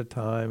thing at a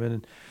time.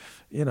 And,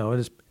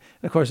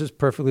 of course, it's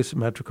perfectly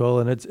symmetrical.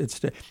 And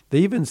they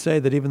even say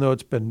that even though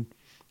it's been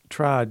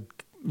trod,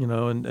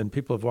 and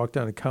people have walked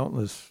down it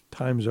countless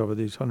times over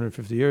these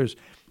 150 years,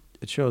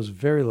 it shows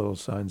very little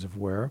signs of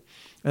wear.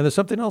 And there's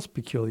something else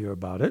peculiar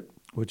about it,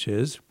 which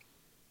is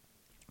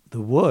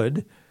the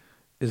wood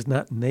is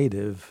not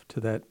native to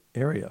that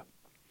area.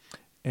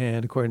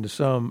 And according to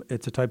some,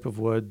 it's a type of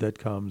wood that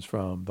comes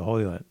from the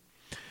Holy Land.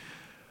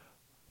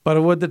 But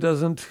a wood that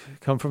doesn't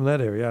come from that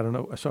area, I don't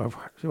know.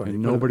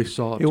 Nobody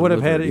saw it. He would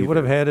have had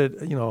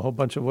it, a whole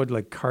bunch of wood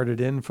like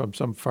carted in from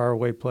some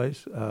faraway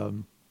place.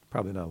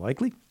 Probably not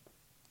likely.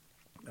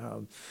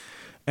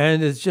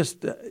 And it's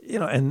just,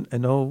 and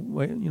no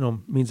way,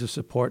 means of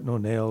support, no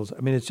nails.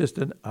 I mean, it's just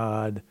an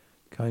odd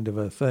kind of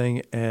a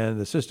thing. And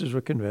the sisters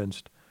were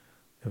convinced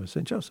it was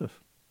St. Joseph.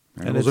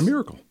 And it was a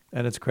miracle.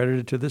 And it's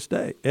credited to this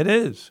day. It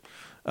is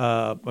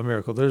a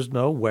miracle. There's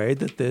no way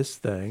that this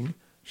thing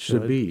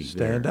should be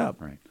stand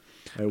up. Right.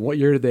 What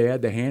year did they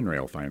add the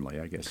handrail finally,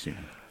 I guess?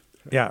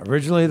 Yeah,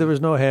 originally there was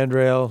no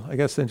handrail. I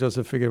guess St.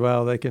 Joseph figured,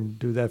 well, they can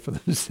do that for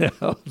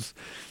themselves.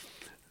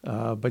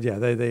 But yeah,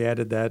 they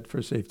added that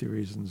for safety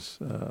reasons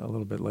a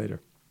little bit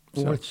later.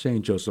 What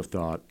St. Joseph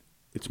thought,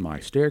 it's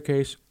my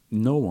staircase,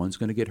 no one's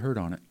going to get hurt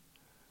on it.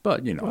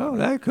 But, Well,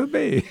 that could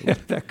be.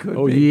 That could be.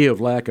 Oh, ye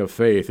of lack of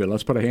faith, and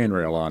let's put a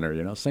handrail on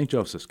her, St.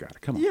 Joseph's got it.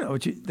 Come on.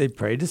 They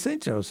prayed to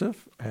St.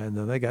 Joseph, and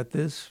then they got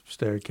this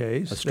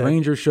staircase. A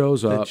stranger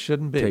shows up,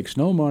 shouldn't be. Takes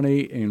no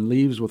money, and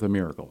leaves with a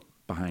miracle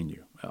behind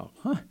you. Well,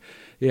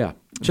 yeah.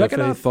 Check it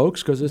out,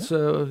 folks, because it's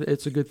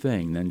a good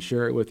thing. Then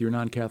share it with your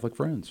non-Catholic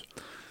friends.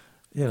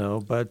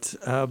 But,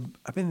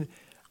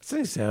 it's an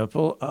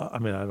example. I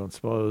don't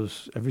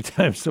suppose every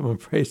time someone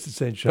prays to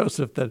St.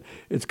 Joseph that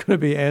it's going to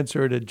be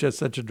answered in just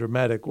such a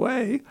dramatic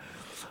way.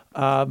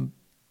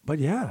 But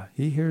yeah,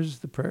 he hears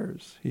the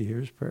prayers. He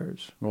hears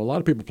prayers. Well, a lot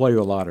of people play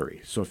the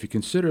lottery. So if you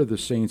consider the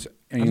saints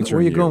answering where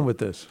are you going with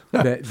this?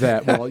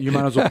 Well, you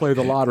might as well play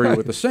the lottery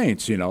with the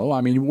saints, you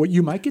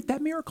might get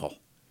that miracle.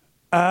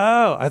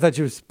 Oh, I thought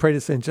you would pray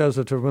to St.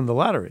 Joseph to win the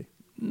lottery.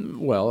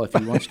 Well, if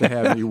he wants to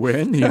have me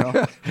win,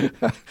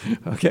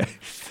 Okay.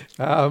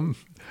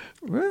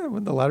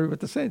 Win the lottery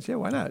with the Saints. Yeah,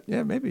 why not?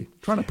 Yeah, maybe.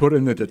 Trying to put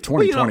in the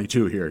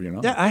 2022 here,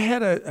 Yeah, I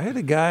had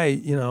a guy,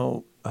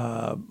 who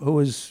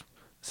was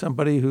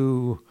somebody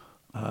who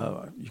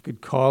you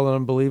could call an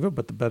unbeliever,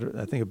 but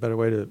I think a better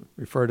way to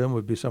refer to him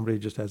would be somebody who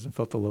just hasn't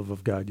felt the love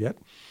of God yet.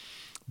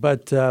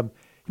 But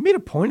he made a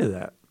point of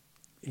that,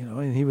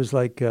 and he was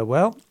like,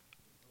 well,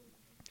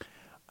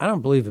 I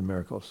don't believe in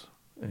miracles.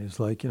 And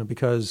he's like,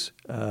 because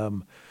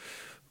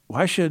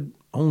why should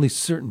only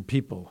certain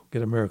people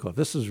get a miracle? If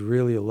this is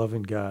really a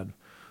loving God,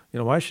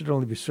 why should it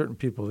only be certain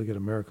people that get a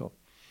miracle?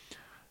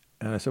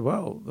 And I said,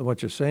 well,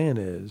 what you're saying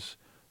is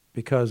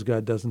because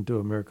God doesn't do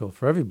a miracle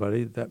for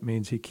everybody, that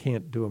means he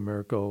can't do a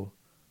miracle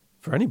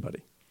for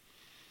anybody.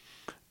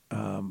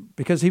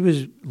 Because he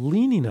was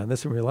leaning on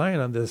this and relying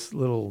on this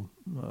little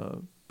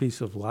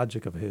piece of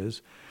logic of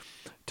his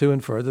to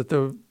infer that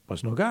there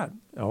was no God,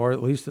 or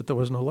at least that there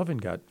was no loving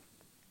God.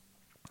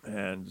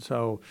 And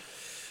so,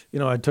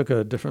 I took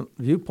a different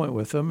viewpoint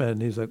with him,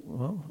 and he's like,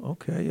 well,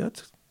 okay,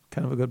 that's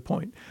kind of a good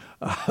point.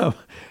 So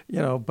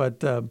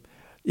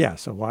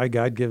why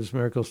God gives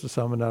miracles to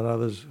some and not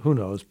others, who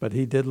knows? But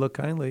he did look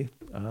kindly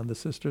on the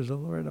Sisters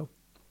of Loreto.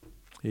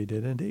 He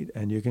did indeed.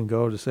 And you can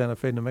go to Santa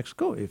Fe, New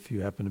Mexico, if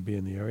you happen to be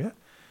in the area,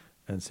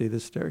 and see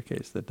this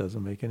staircase that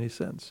doesn't make any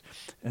sense.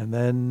 And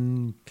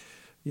then,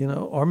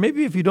 or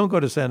maybe if you don't go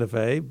to Santa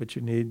Fe, but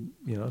you need,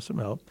 some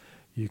help,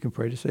 you can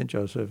pray to St.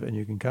 Joseph, and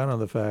you can count on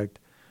the fact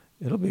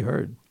it'll be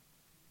heard.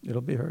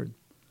 It'll be heard.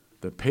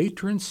 The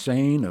patron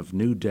saint of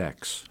new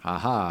decks.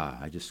 Ha!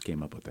 I just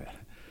came up with that.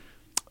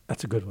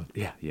 That's a good one.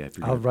 Yeah.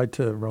 I'll write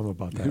to Rome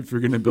about that. If you're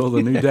going to build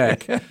a new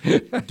deck,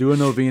 do a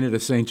novena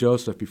to St.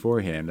 Joseph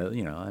beforehand.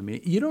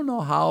 You don't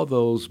know how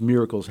those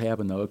miracles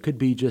happen, though. It could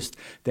be just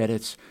that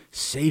it's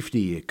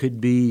safety. It could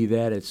be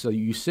that it's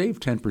you save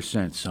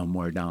 10%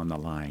 somewhere down the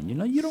line.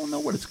 You don't know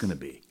what it's going to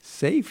be.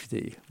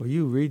 Safety. Were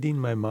you reading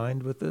my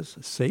mind with this?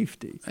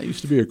 Safety. I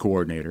used to be a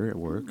coordinator at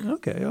work.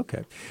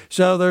 Okay.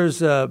 So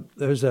there's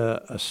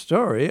a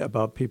story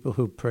about people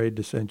who prayed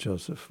to St.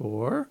 Joseph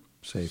for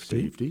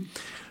safety.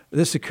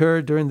 This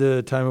occurred during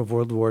the time of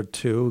World War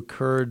II.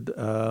 Occurred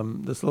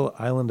this little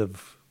island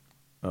of,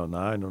 I don't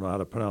know how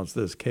to pronounce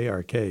this,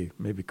 KRK,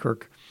 maybe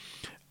Kirk,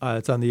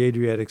 It's on the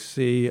Adriatic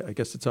Sea. I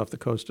guess it's off the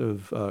coast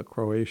of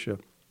Croatia.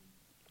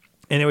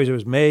 Anyways, it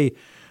was May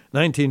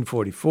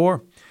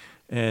 1944,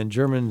 and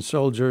German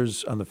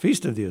soldiers on the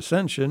Feast of the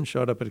Ascension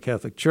showed up at a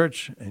Catholic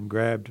church and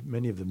grabbed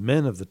many of the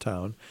men of the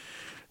town.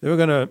 They were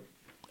going to,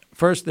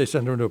 first they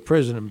sent them to a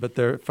prison, but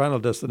their final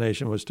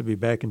destination was to be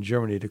back in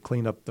Germany to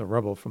clean up the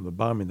rubble from the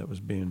bombing that was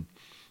being,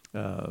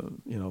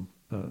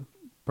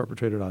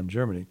 perpetrated on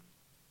Germany.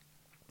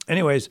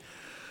 Anyways,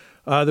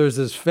 there was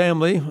this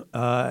family,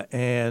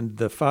 and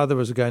the father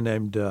was a guy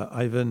named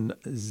Ivan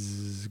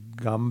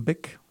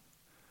Zgambik.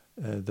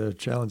 They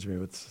challenged me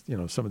with,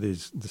 some of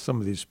these.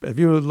 If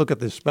you look at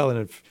this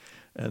spelling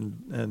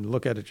and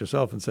look at it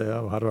yourself and say,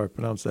 "Oh, how do I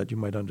pronounce that?" You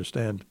might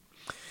understand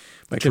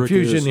my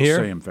confusion here.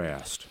 Say them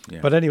fast.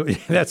 Yeah. But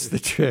anyway, that's the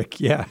trick.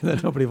 Yeah,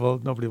 nobody will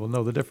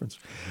know the difference.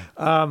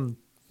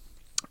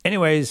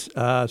 Anyways,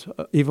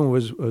 Ivan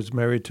was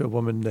married to a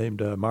woman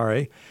named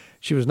Mare.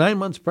 She was 9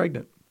 months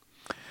pregnant,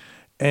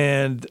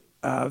 and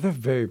they're a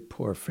very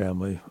poor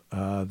family.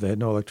 They had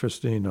no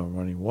electricity, no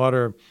running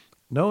water.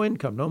 No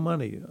income, no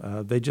money.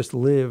 They just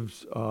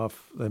lived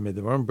off, they made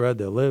their own bread.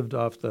 They lived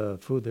off the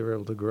food they were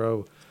able to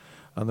grow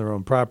on their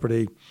own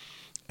property.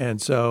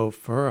 And so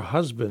for her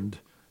husband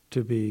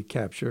to be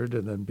captured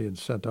and then being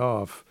sent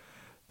off,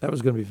 that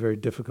was going to be very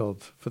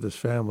difficult for this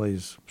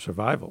family's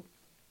survival.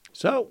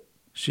 So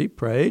she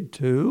prayed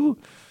to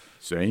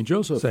St.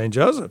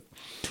 Joseph.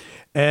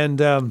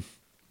 And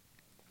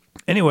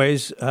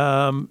anyways,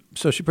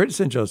 so she prayed to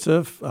St.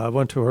 Joseph,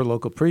 went to her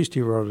local priest.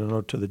 He wrote a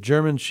note to the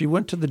Germans. She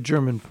went to the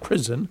German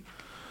prison,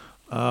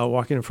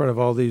 walking in front of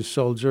all these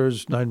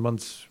soldiers, 9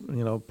 months,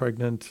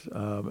 pregnant.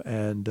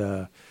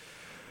 So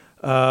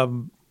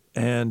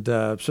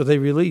they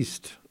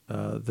released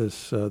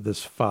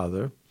this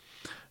father.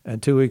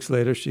 And 2 weeks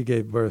later, she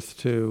gave birth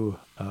to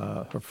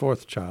her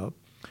fourth child,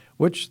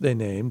 which they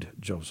named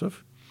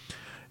Joseph.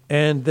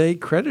 And they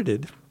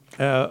credited,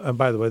 and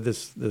by the way,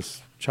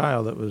 this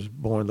child that was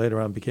born later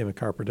on became a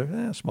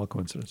carpenter. Small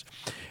coincidence.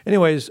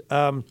 Anyways,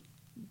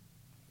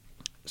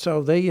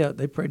 so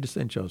they prayed to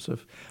St.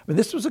 Joseph. I mean,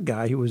 this was a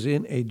guy who was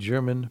in a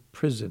German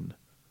prison.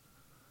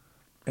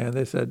 And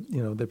they said,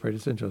 they prayed to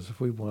St. Joseph,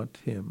 we want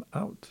him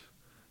out.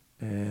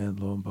 And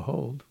lo and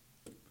behold,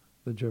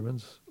 the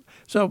Germans.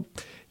 So,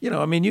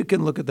 you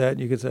can look at that and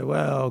you can say,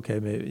 well, okay,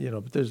 maybe,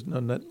 but there's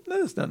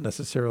not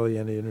necessarily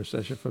any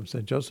intercession from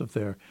St. Joseph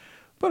there.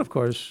 But of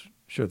course,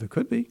 sure, there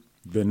could be.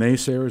 The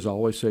naysayers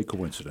always say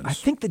coincidence. I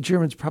think the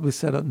Germans probably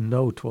said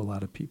no to a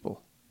lot of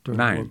people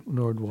during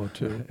World War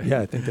II. Yeah,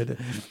 I think they did.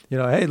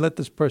 Hey, let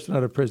this person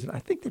out of prison. I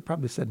think they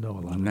probably said no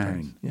a lot of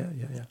times. Yeah.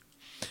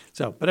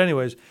 So, but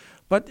anyways,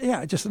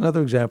 just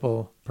another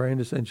example, praying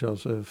to St.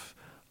 Joseph.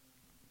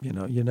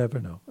 You never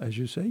know. As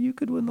you say, you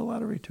could win the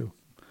lottery too.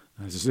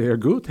 Sehr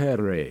gut,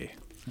 Herr.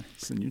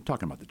 And you're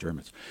talking about the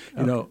Germans.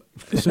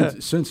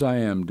 Since I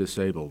am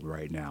disabled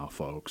right now,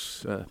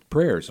 folks,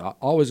 prayers, I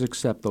always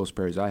accept those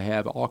prayers. I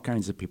have all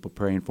kinds of people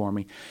praying for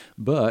me,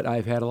 but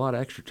I've had a lot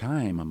of extra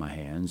time on my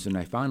hands, and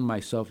I found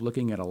myself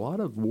looking at a lot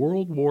of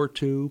World War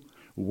II,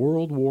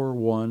 World War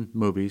I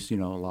movies. A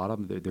lot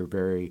of them, they're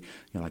very,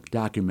 like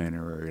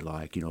documentary,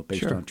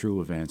 based on true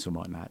events and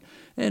whatnot.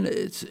 And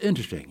it's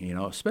interesting,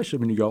 especially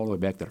when you go all the way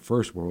back to the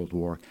First World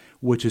War,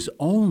 which is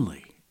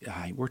only...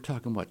 we're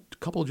talking, a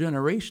couple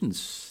generations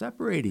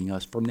separating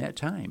us from that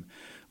time.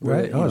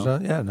 Right. Not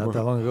that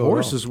long ago.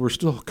 Horses were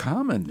still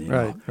common.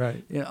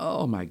 Right.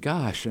 Oh, my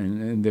gosh.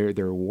 And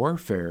their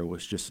warfare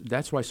was just,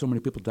 that's why so many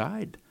people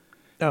died.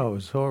 Oh, it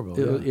was horrible.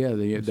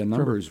 The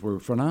numbers were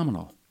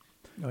phenomenal.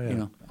 Oh,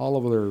 yeah. All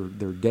of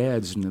their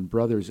dads and the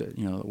brothers that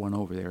went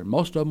over there.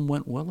 Most of them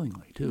went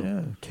willingly, too.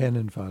 Yeah,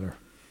 cannon fodder.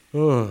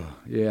 Oh,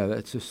 yeah,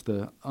 that's just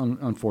the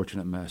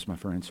unfortunate mess, my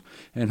friends.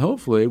 And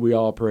hopefully we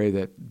all pray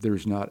that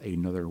there's not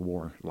another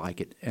war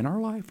like it in our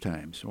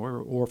lifetimes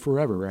or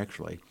forever,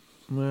 actually.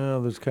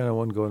 Well, there's kind of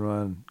one going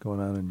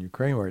on in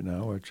Ukraine right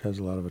now, which has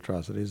a lot of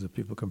atrocities that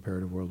people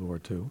compare to World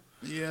War II.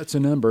 Yeah, it's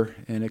an ember,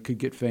 and it could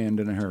get fanned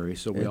in a hurry,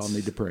 so we all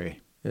need to pray.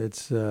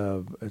 It's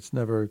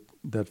never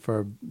that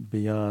far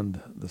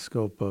beyond the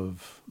scope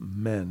of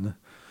men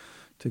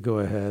to go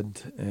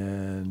ahead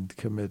and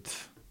commit,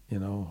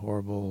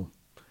 horrible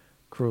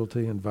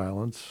cruelty and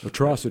violence.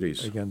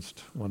 Atrocities. Against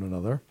one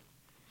another.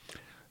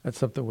 That's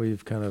something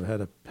we've kind of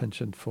had a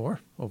penchant for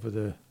over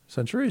the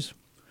centuries.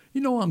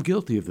 I'm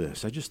guilty of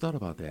this. I just thought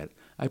about that.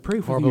 I pray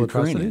for horrible the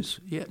Ukrainians.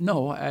 Atrocities? Yeah,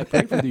 no, I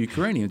pray for the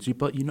Ukrainians,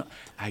 but,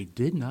 I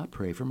did not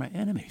pray for my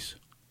enemies.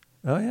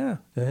 Oh,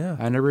 yeah.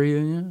 I never,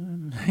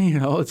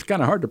 it's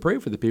kind of hard to pray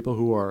for the people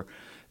who are,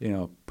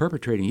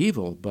 perpetrating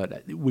evil,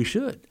 but we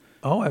should.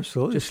 Oh,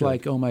 absolutely. Just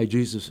like, oh, my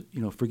Jesus,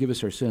 forgive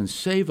us our sins.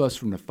 Save us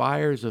from the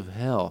fires of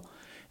hell.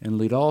 And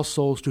lead all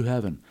souls to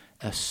heaven,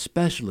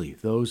 especially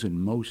those in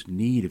most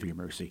need of your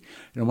mercy.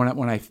 And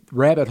when I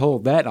rabbit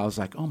holed that, I was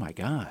like, oh my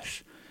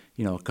gosh,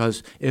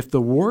 because if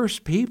the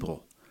worst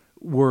people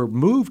were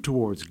moved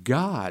towards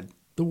God,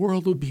 the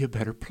world would be a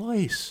better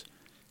place.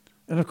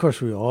 And of course,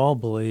 we all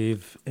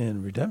believe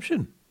in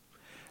redemption.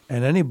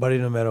 And anybody,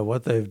 no matter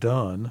what they've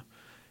done,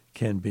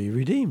 can be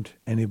redeemed.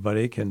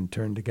 Anybody can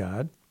turn to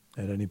God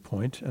at any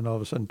point and all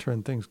of a sudden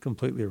turn things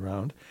completely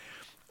around.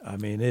 I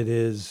mean, it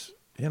is,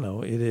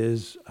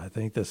 I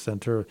think,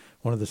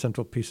 one of the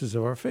central pieces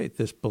of our faith,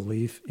 this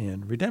belief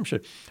in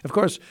redemption. Of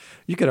course,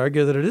 you could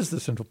argue that it is the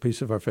central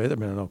piece of our faith. I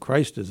mean, I know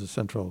Christ is a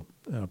central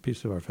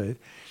piece of our faith.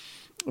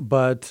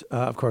 But,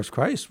 of course,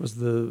 Christ was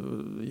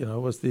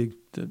the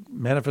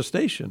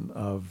manifestation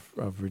of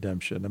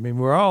redemption. I mean,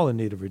 we're all in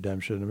need of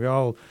redemption. We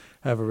all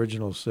have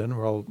original sin.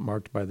 We're all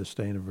marked by the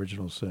stain of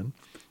original sin.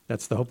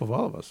 That's the hope of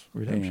all of us,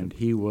 redemption. And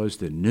he was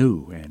the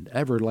new and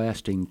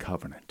everlasting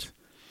covenant.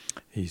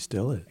 He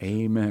still is.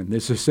 Amen.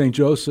 This is St.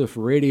 Joseph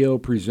Radio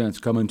Presents,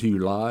 coming to you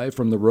live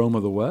from the Rome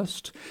of the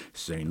West,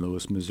 St.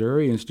 Louis,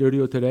 Missouri, in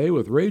studio today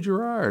with Ray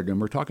Gerard, and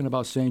we're talking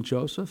about St.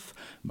 Joseph.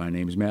 My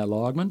name is Matt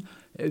Laugemann.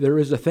 There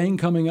is a thing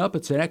coming up.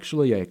 It's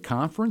actually a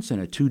conference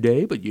and a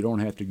 2-day, but you don't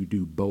have to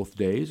do both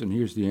days, and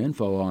here's the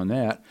info on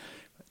that.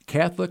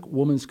 Catholic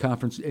Women's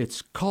Conference.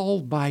 It's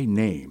called by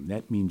name.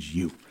 That means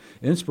you.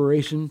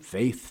 Inspiration,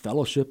 faith,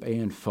 fellowship,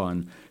 and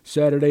fun.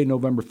 Saturday,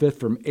 November 5th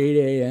from 8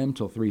 a.m.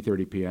 till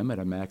 3:30 p.m. at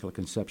Immaculate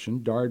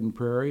Conception, Darden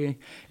Prairie.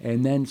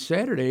 And then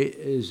Saturday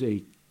is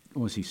the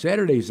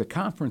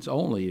conference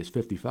only is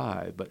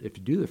 $55, but if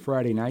you do the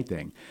Friday night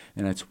thing,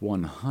 then it's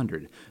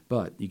 $100.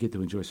 But you get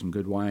to enjoy some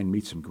good wine,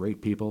 meet some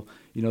great people.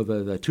 You know,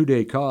 the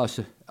 2-day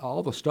cost,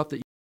 all the stuff that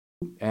you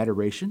do,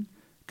 adoration,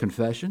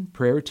 confession,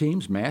 prayer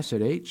teams, Mass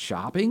at 8,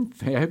 shopping,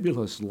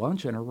 fabulous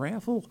lunch, and a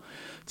raffle.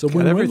 It's a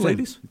win-win,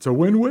 ladies. It's a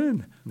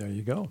win-win. There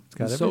you go. It's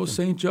got and everything. So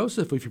St.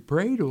 Joseph, if you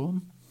pray to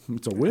him,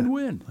 it's a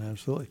win-win. Yeah,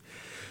 absolutely.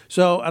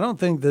 So I don't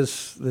think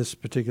this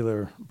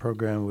particular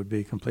program would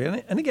be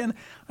complete. And again,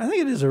 I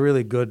think it is a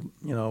really good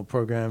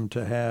program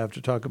to have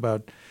to talk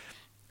about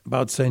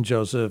St.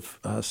 Joseph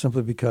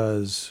simply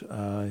because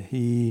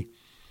he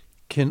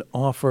can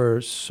offer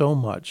so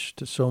much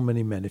to so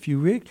many men. If you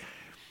read,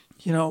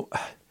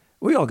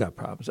 we all got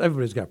problems.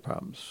 Everybody's got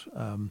problems.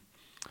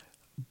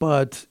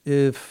 But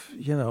if,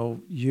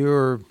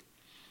 you're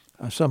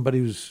somebody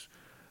who's,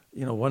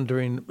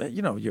 wondering,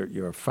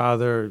 you're a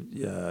father,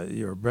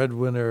 you're a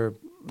breadwinner,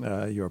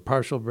 you're a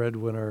partial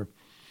breadwinner,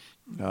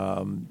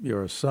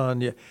 you're a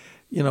son,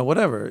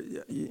 whatever,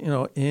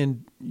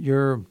 and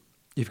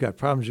you've got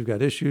problems, you've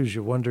got issues,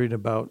 you're wondering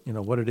about,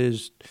 what it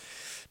is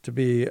to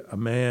be a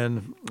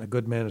man, a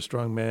good man, a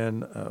strong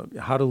man,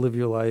 how to live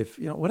your life,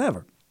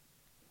 whatever.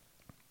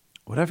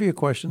 Whatever your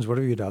questions,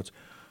 whatever your doubts,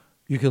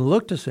 you can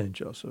look to St.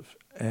 Joseph,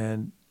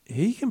 and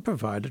he can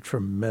provide a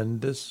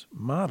tremendous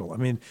model. I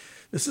mean,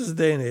 this is a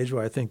day and age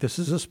where I think this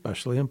is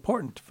especially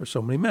important for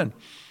so many men.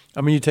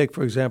 I mean, you take,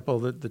 for example,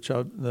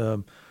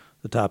 the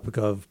topic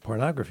of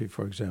pornography,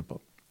 for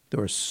example.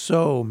 There are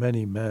so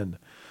many men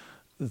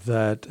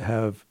that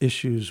have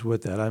issues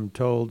with that. I'm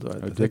told.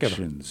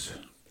 Addictions.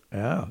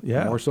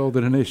 Yeah. More so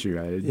than an issue.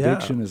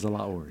 Addiction is a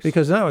lot worse.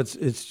 Because now it's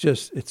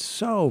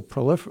so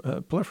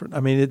proliferate. I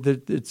mean,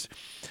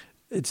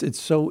 it's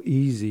so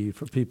easy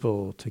for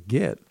people to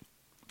get.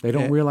 They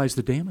don't realize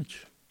the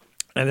damage.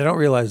 And they don't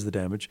realize the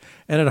damage.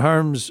 And it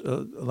harms,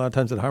 a lot of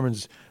times it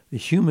harms the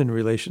human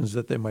relations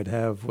that they might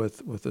have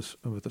with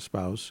a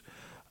spouse.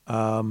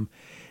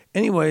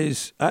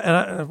 Anyways,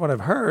 what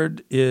I've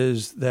heard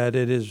is that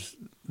it is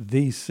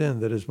the sin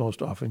that is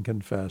most often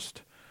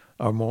confessed,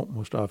 or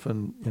most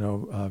often,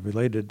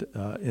 related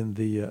in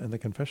the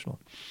confessional.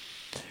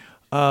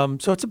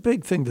 So it's a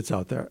big thing that's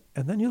out there.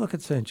 And then you look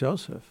at St.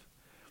 Joseph,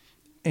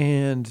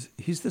 and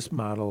he's this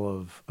model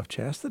of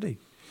chastity.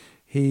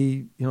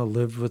 He,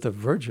 lived with a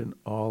virgin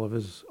all of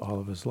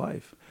his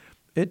life.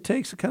 It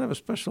takes a kind of a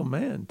special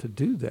man to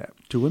do that.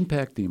 To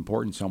impact the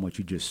importance on what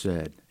you just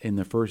said, in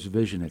the first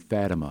vision at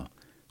Fatima,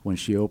 when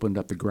she opened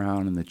up the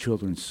ground and the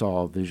children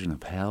saw a vision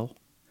of hell,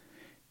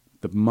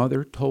 the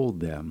mother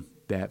told them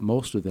that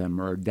most of them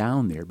are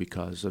down there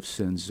because of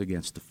sins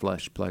against the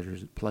flesh,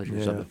 pleasures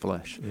of the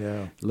flesh,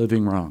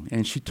 living wrong.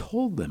 And she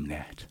told them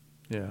that.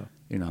 Yeah.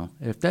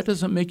 If that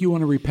doesn't make you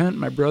want to repent,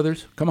 my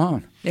brothers, come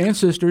on. And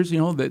sisters,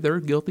 they're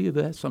guilty of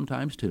that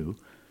sometimes too.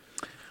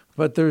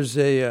 But there's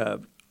a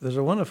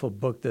wonderful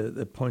book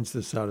that points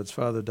this out. It's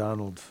Father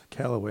Donald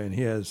Calloway, and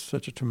he has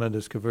such a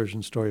tremendous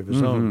conversion story of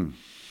his own.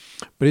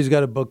 But he's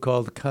got a book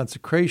called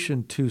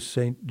Consecration to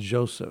St.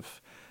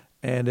 Joseph.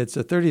 And it's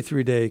a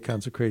 33-day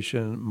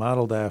consecration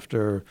modeled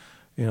after,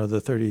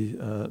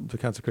 the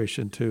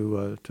consecration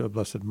to a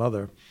Blessed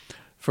Mother,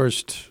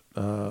 first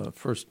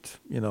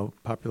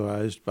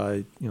popularized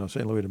by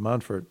St. Louis de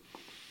Montfort.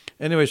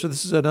 Anyway, so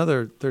this is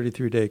another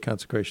 33-day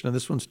consecration, and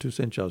this one's to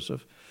St.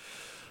 Joseph.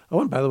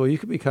 Oh, and by the way, you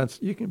can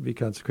be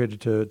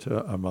consecrated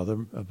to our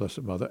Mother, a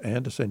Blessed Mother,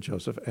 and to St.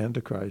 Joseph, and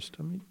to Christ.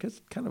 I mean,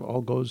 it kind of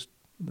all goes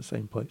in the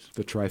same place.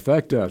 The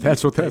trifecta.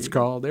 That's what that's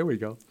called. There we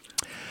go.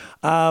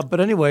 But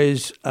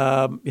anyways,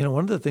 one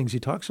of the things he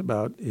talks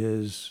about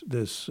is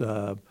this,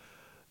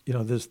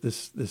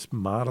 this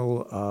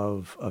model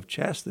of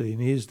chastity,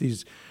 and he has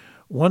these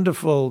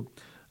wonderful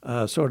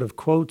sort of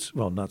quotes.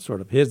 Well, not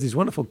sort of. He has these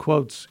wonderful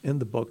quotes in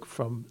the book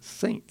from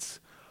saints.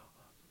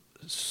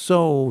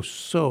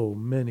 So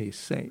many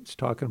saints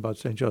talking about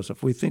St.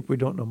 Joseph. We think we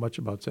don't know much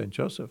about St.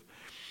 Joseph,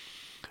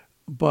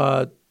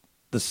 but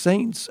the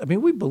saints, I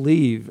mean, we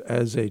believe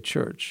as a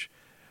church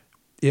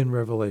in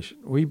Revelation.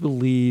 We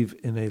believe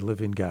in a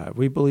living God.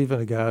 We believe in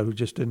a God who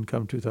just didn't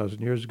come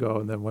 2,000 years ago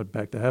and then went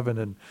back to heaven,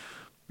 and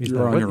he's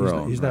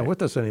not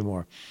with us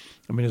anymore.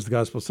 I mean, as the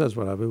gospel says,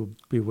 I will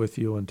be with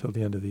you until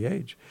the end of the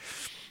age.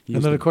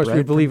 And then, of course,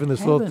 we believe in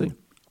this little thing.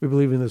 We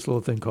believe in this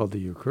little thing called the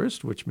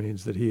Eucharist, which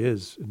means that he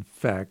is, in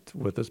fact,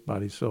 with us,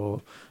 body,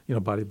 soul,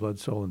 body, blood,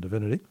 soul, and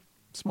divinity.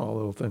 Small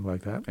little thing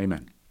like that.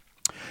 Amen.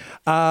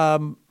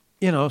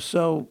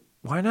 So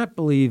why not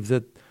believe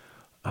that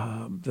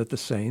the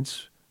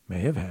saints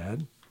may have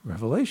had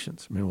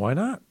revelations? I mean, why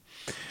not?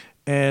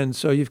 And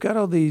so you've got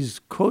all these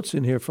quotes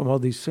in here from all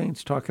these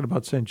saints talking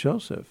about St.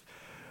 Joseph.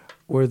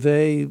 Were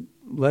they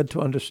led to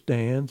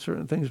understand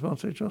certain things about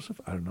St. Joseph?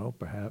 I don't know,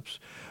 perhaps.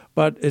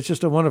 But it's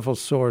just a wonderful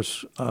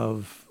source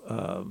of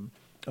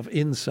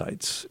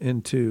insights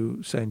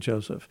into St.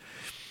 Joseph.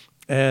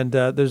 And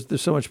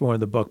there's so much more in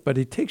the book, but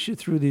he takes you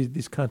through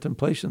these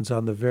contemplations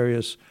on the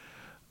various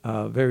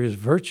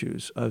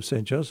virtues of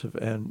St. Joseph.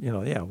 And,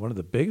 one of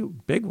the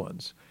big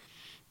ones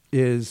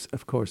is,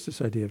 of course,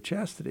 this idea of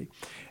chastity.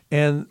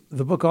 And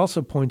the book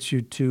also points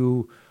you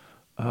to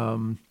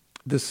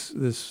this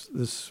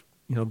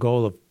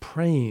goal of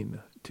praying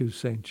to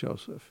St.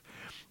 Joseph.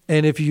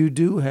 And if you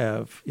do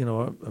have,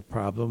 a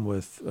problem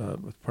with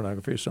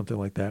pornography or something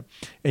like that,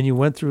 and you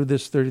went through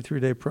this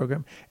 33-day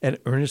program and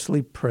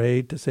earnestly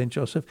prayed to St.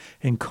 Joseph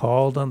and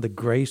called on the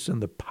grace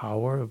and the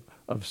power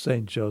of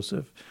St.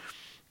 Joseph,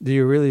 do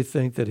you really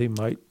think that he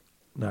might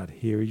not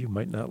hear you,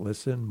 might not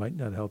listen, might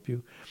not help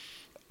you?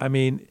 I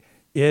mean,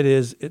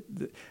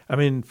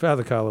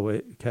 Father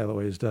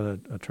Calloway has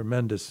done a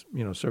tremendous,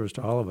 service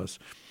to all of us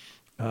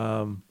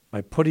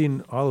by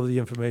putting all of the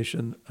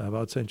information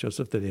about St.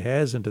 Joseph that he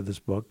has into this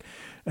book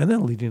and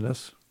then leading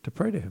us to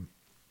pray to him.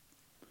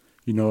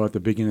 At the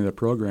beginning of the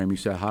program, you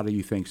said, how do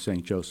you think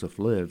St. Joseph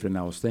lived? And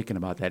I was thinking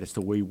about that. It's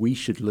the way we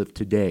should live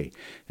today.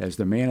 As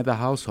the man of the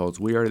households,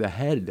 we are the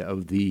head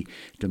of the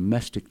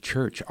domestic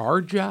church.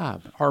 Our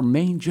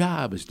main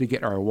job is to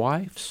get our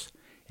wives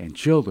and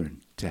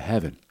children to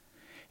heaven.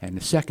 And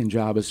the second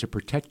job is to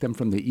protect them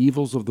from the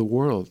evils of the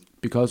world,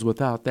 because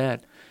without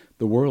that,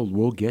 the world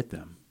will get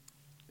them.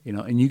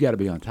 And you got to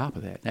be on top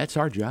of that. That's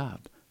our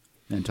job.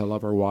 And to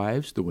love our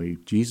wives the way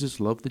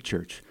Jesus loved the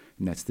church,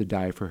 and that's to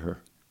die for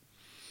her.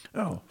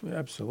 Oh,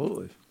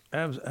 absolutely.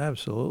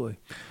 Absolutely.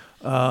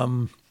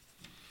 And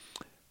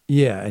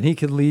he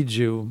can lead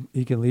you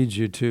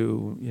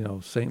to,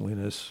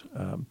 saintliness.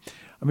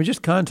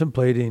 Just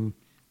contemplating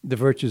the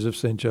virtues of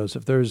St.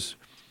 Joseph. There's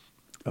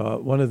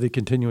one of the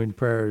continuing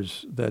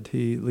prayers that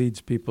he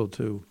leads people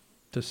to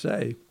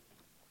say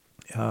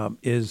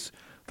is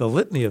the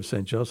litany of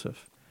St.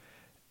 Joseph.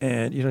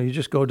 And, you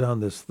just go down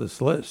this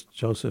list.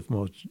 Joseph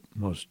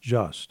most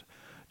just,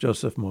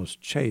 Joseph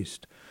most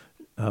chaste,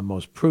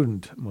 most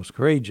prudent, most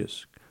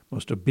courageous,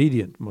 most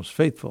obedient, most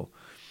faithful.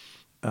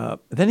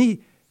 Then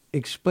he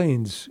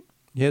explains,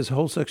 he has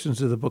whole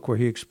sections of the book where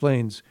he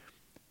explains,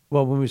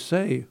 well, when we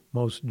say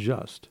most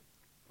just,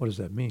 what does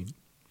that mean?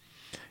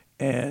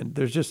 And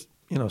there's just,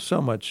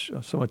 so much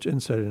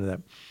insight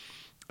into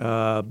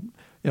that.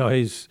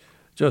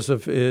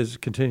 Joseph is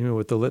continuing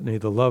with the litany,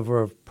 the lover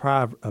of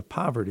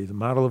poverty, the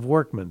model of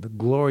workmen, the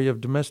glory of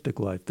domestic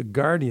life, the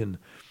guardian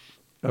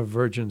of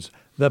virgins,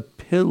 the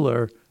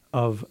pillar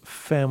of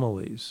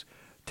families,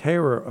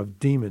 terror of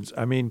demons.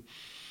 I mean,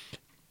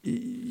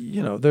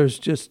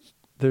 there's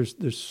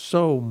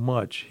so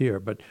much here,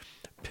 but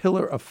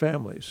pillar of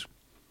families.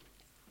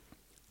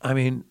 I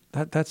mean,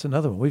 that's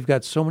another one. We've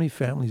got so many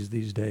families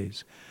these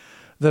days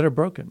that are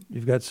broken.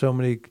 You've got so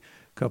many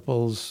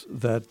couples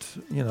that,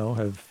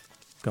 have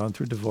gone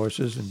through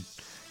divorces, and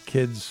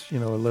kids, are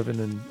living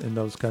in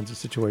those kinds of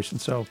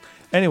situations. So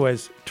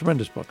anyways,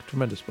 tremendous book.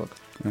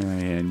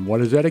 And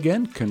what is that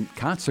again?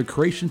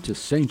 Consecration to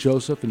St.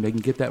 Joseph, and they can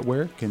get that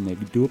where? Can they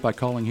do it by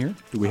calling here?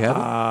 Do we have it?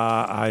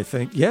 I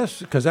think, yes,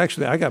 because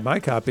actually I got my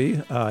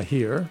copy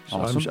here. So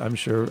awesome. I'm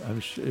sure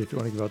if you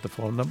want to give out the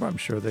phone number, I'm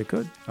sure they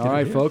could. All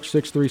right, folks,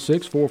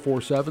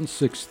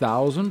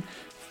 636-447-6000.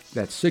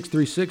 That's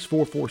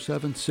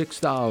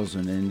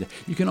 636-447-6000. And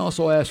you can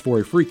also ask for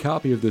a free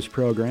copy of this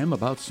program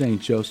about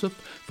St. Joseph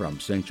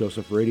from St.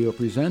 Joseph Radio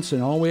Presents.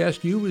 And all we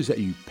ask you is that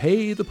you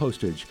pay the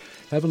postage.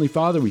 Heavenly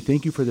Father, we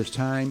thank you for this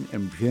time,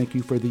 and we thank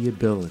you for the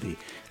ability.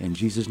 In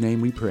Jesus'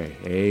 name we pray.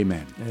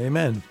 Amen.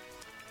 Amen.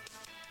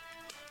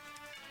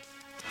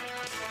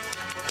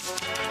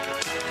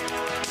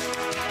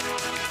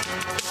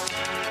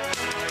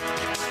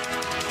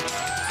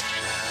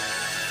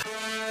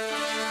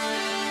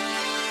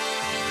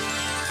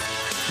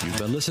 You've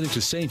been listening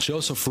to St.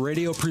 Joseph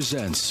Radio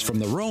Presents from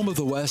the Rome of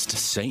the West,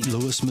 St.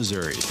 Louis,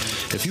 Missouri.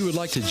 If you would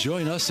like to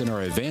join us in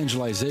our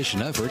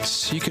evangelization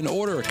efforts, you can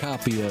order a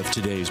copy of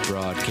today's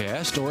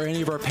broadcast or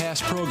any of our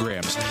past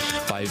programs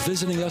by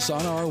visiting us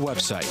on our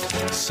website,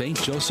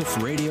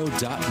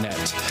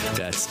 stjosephradio.net.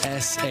 That's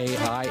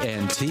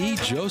SAINT,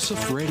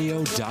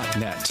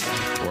 josephradio.net.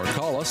 Or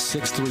call us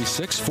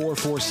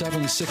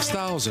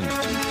 636-447-6000.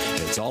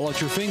 It's all at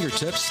your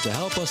fingertips to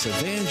help us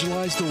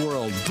evangelize the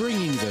world,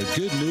 bringing the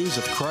good news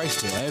of Christ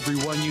to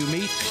everyone you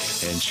meet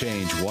and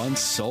change one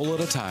soul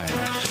at a time.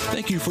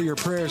 Thank you for your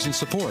prayers and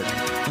support.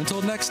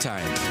 Until next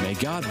time, may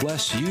God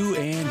bless you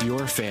and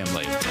your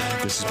family.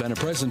 This has been a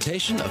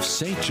presentation of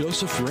St.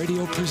 Joseph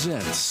Radio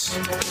Presents.